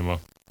probléma.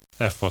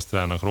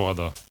 F-Astrának rohad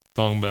a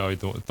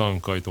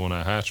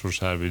tankajtónál hátsó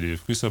sávvidő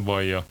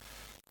küszöbalja,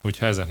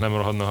 hogyha ezek nem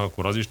rohadnak,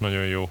 akkor az is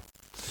nagyon jó.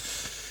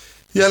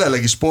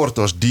 Jelenlegi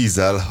sportos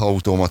dízel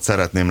autómat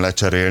szeretném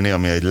lecserélni,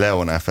 ami egy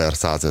Leon FR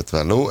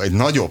 150 ló, egy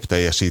nagyobb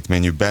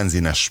teljesítményű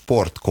benzines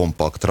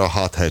sportkompaktra,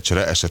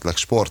 hatchre, esetleg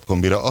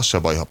sportkombira, az se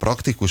baj, ha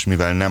praktikus,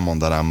 mivel nem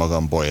mondanám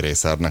magam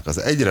bolyrészernek. Az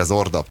egyre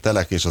zordabb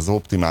telek és az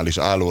optimális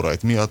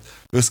állórajt miatt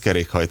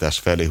összkerékhajtás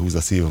felé húz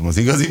a szívom. Az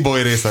igazi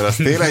bolyrésze, az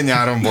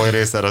télen-nyáron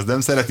bolyrésze, az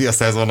nem szereti a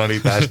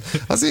szezonalitást,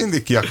 az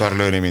mindig ki akar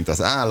lőni, mint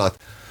az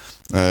állat.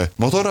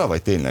 Motorral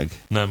vagy tényleg?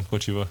 Nem,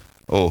 kocsival.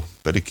 Ó,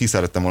 pedig ki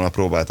szerettem volna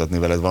próbáltatni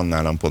veled, van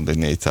nálam pont egy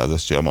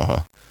 400-as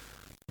Yamaha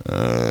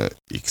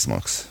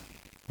X-Max.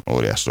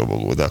 Óriás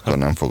robogó, de akkor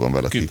nem fogom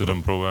vele ki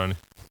tudom próbálni.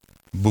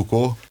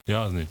 Bukó?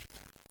 Ja, az nincs.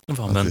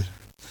 Van benne.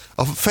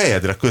 A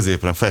fejedre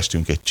középre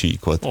festünk egy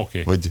csíkot,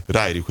 Okay. vagy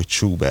ráírjuk, hogy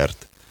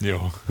Schubert.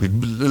 Jó.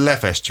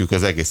 Lefestjük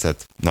az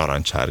egészet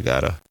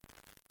narancsárgára.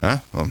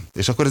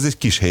 És akkor ez egy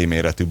kis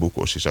héjméretű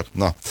bukós isak.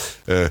 Na,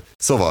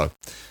 szóval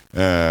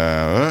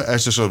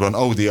elsősorban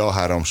Audi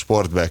A3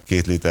 Sportback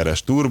 2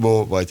 literes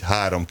turbo, vagy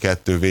 3.2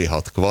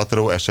 V6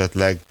 Quattro,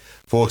 esetleg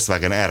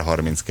Volkswagen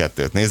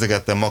R32-t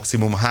nézegettem,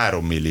 maximum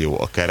 3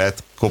 millió a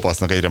keret,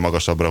 kopasznak egyre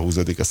magasabbra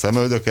húzódik a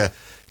szemöldöke,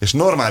 és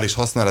normális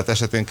használat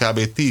esetén kb.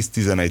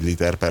 10-11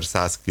 liter per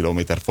 100 km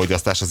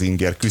fogyasztás az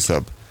inger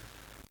küszöb.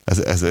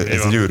 Ez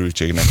egy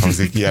őrültségnek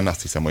hangzik, ilyen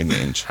azt hiszem, hogy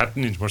nincs. Hát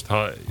nincs most,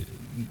 ha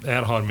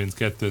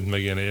R32-t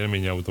meg ilyen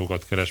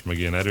élményautókat keres, meg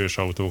ilyen erős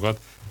autókat,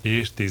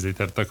 és 10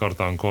 litert akar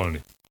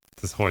tankolni.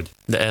 Ez hogy?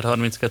 De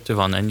R32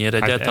 van ennyire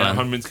egyáltalán?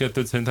 Hát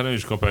R32-t szerintem nem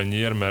is kap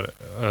ennyiért, mert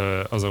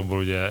azokból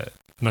ugye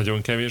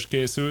nagyon kevés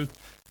készült,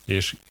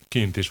 és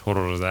kint is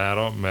horror az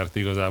ára, mert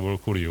igazából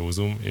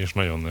kuriózum, és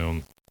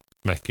nagyon-nagyon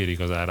megkérik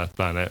az árát,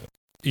 pláne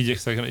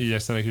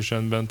igyekszenek is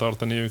rendben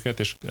tartani őket,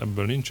 és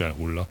ebből nincsen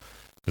hulla.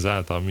 Ez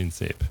általában mind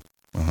szép.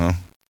 Aha.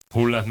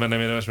 Hullát már nem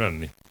érdemes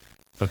venni.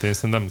 Tehát én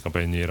szerintem nem kap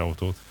ennyire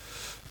autót.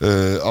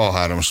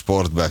 A3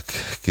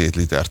 Sportback 2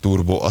 liter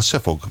turbo, az se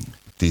fog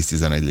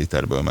 10-11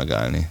 literből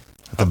megállni.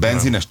 Hát a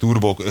benzines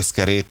turbók,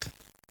 összkerék,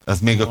 ez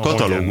még a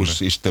katalógus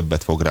is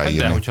többet fog ráírni.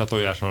 Hát de hogyha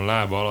tojás van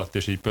lába alatt,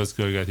 és így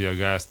pöckölgeti a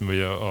gázt, vagy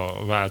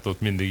a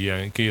váltót mindig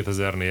ilyen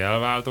 2000-nél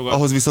elváltogat.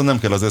 Ahhoz viszont nem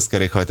kell az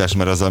összkerékhajtás,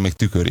 mert azzal még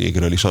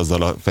tükörjégről is,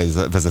 azzal a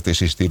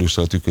vezetési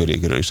stílussal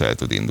tükörjégről is el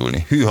tud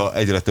indulni. Hűha,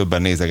 egyre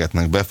többen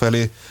nézegetnek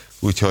befelé,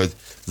 úgyhogy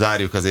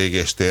zárjuk az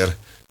Égéstér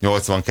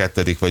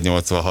 82. vagy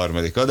 83.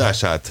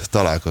 adását,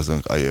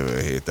 találkozunk a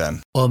jövő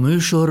héten. A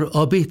műsor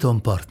a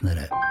Béton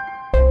partnere.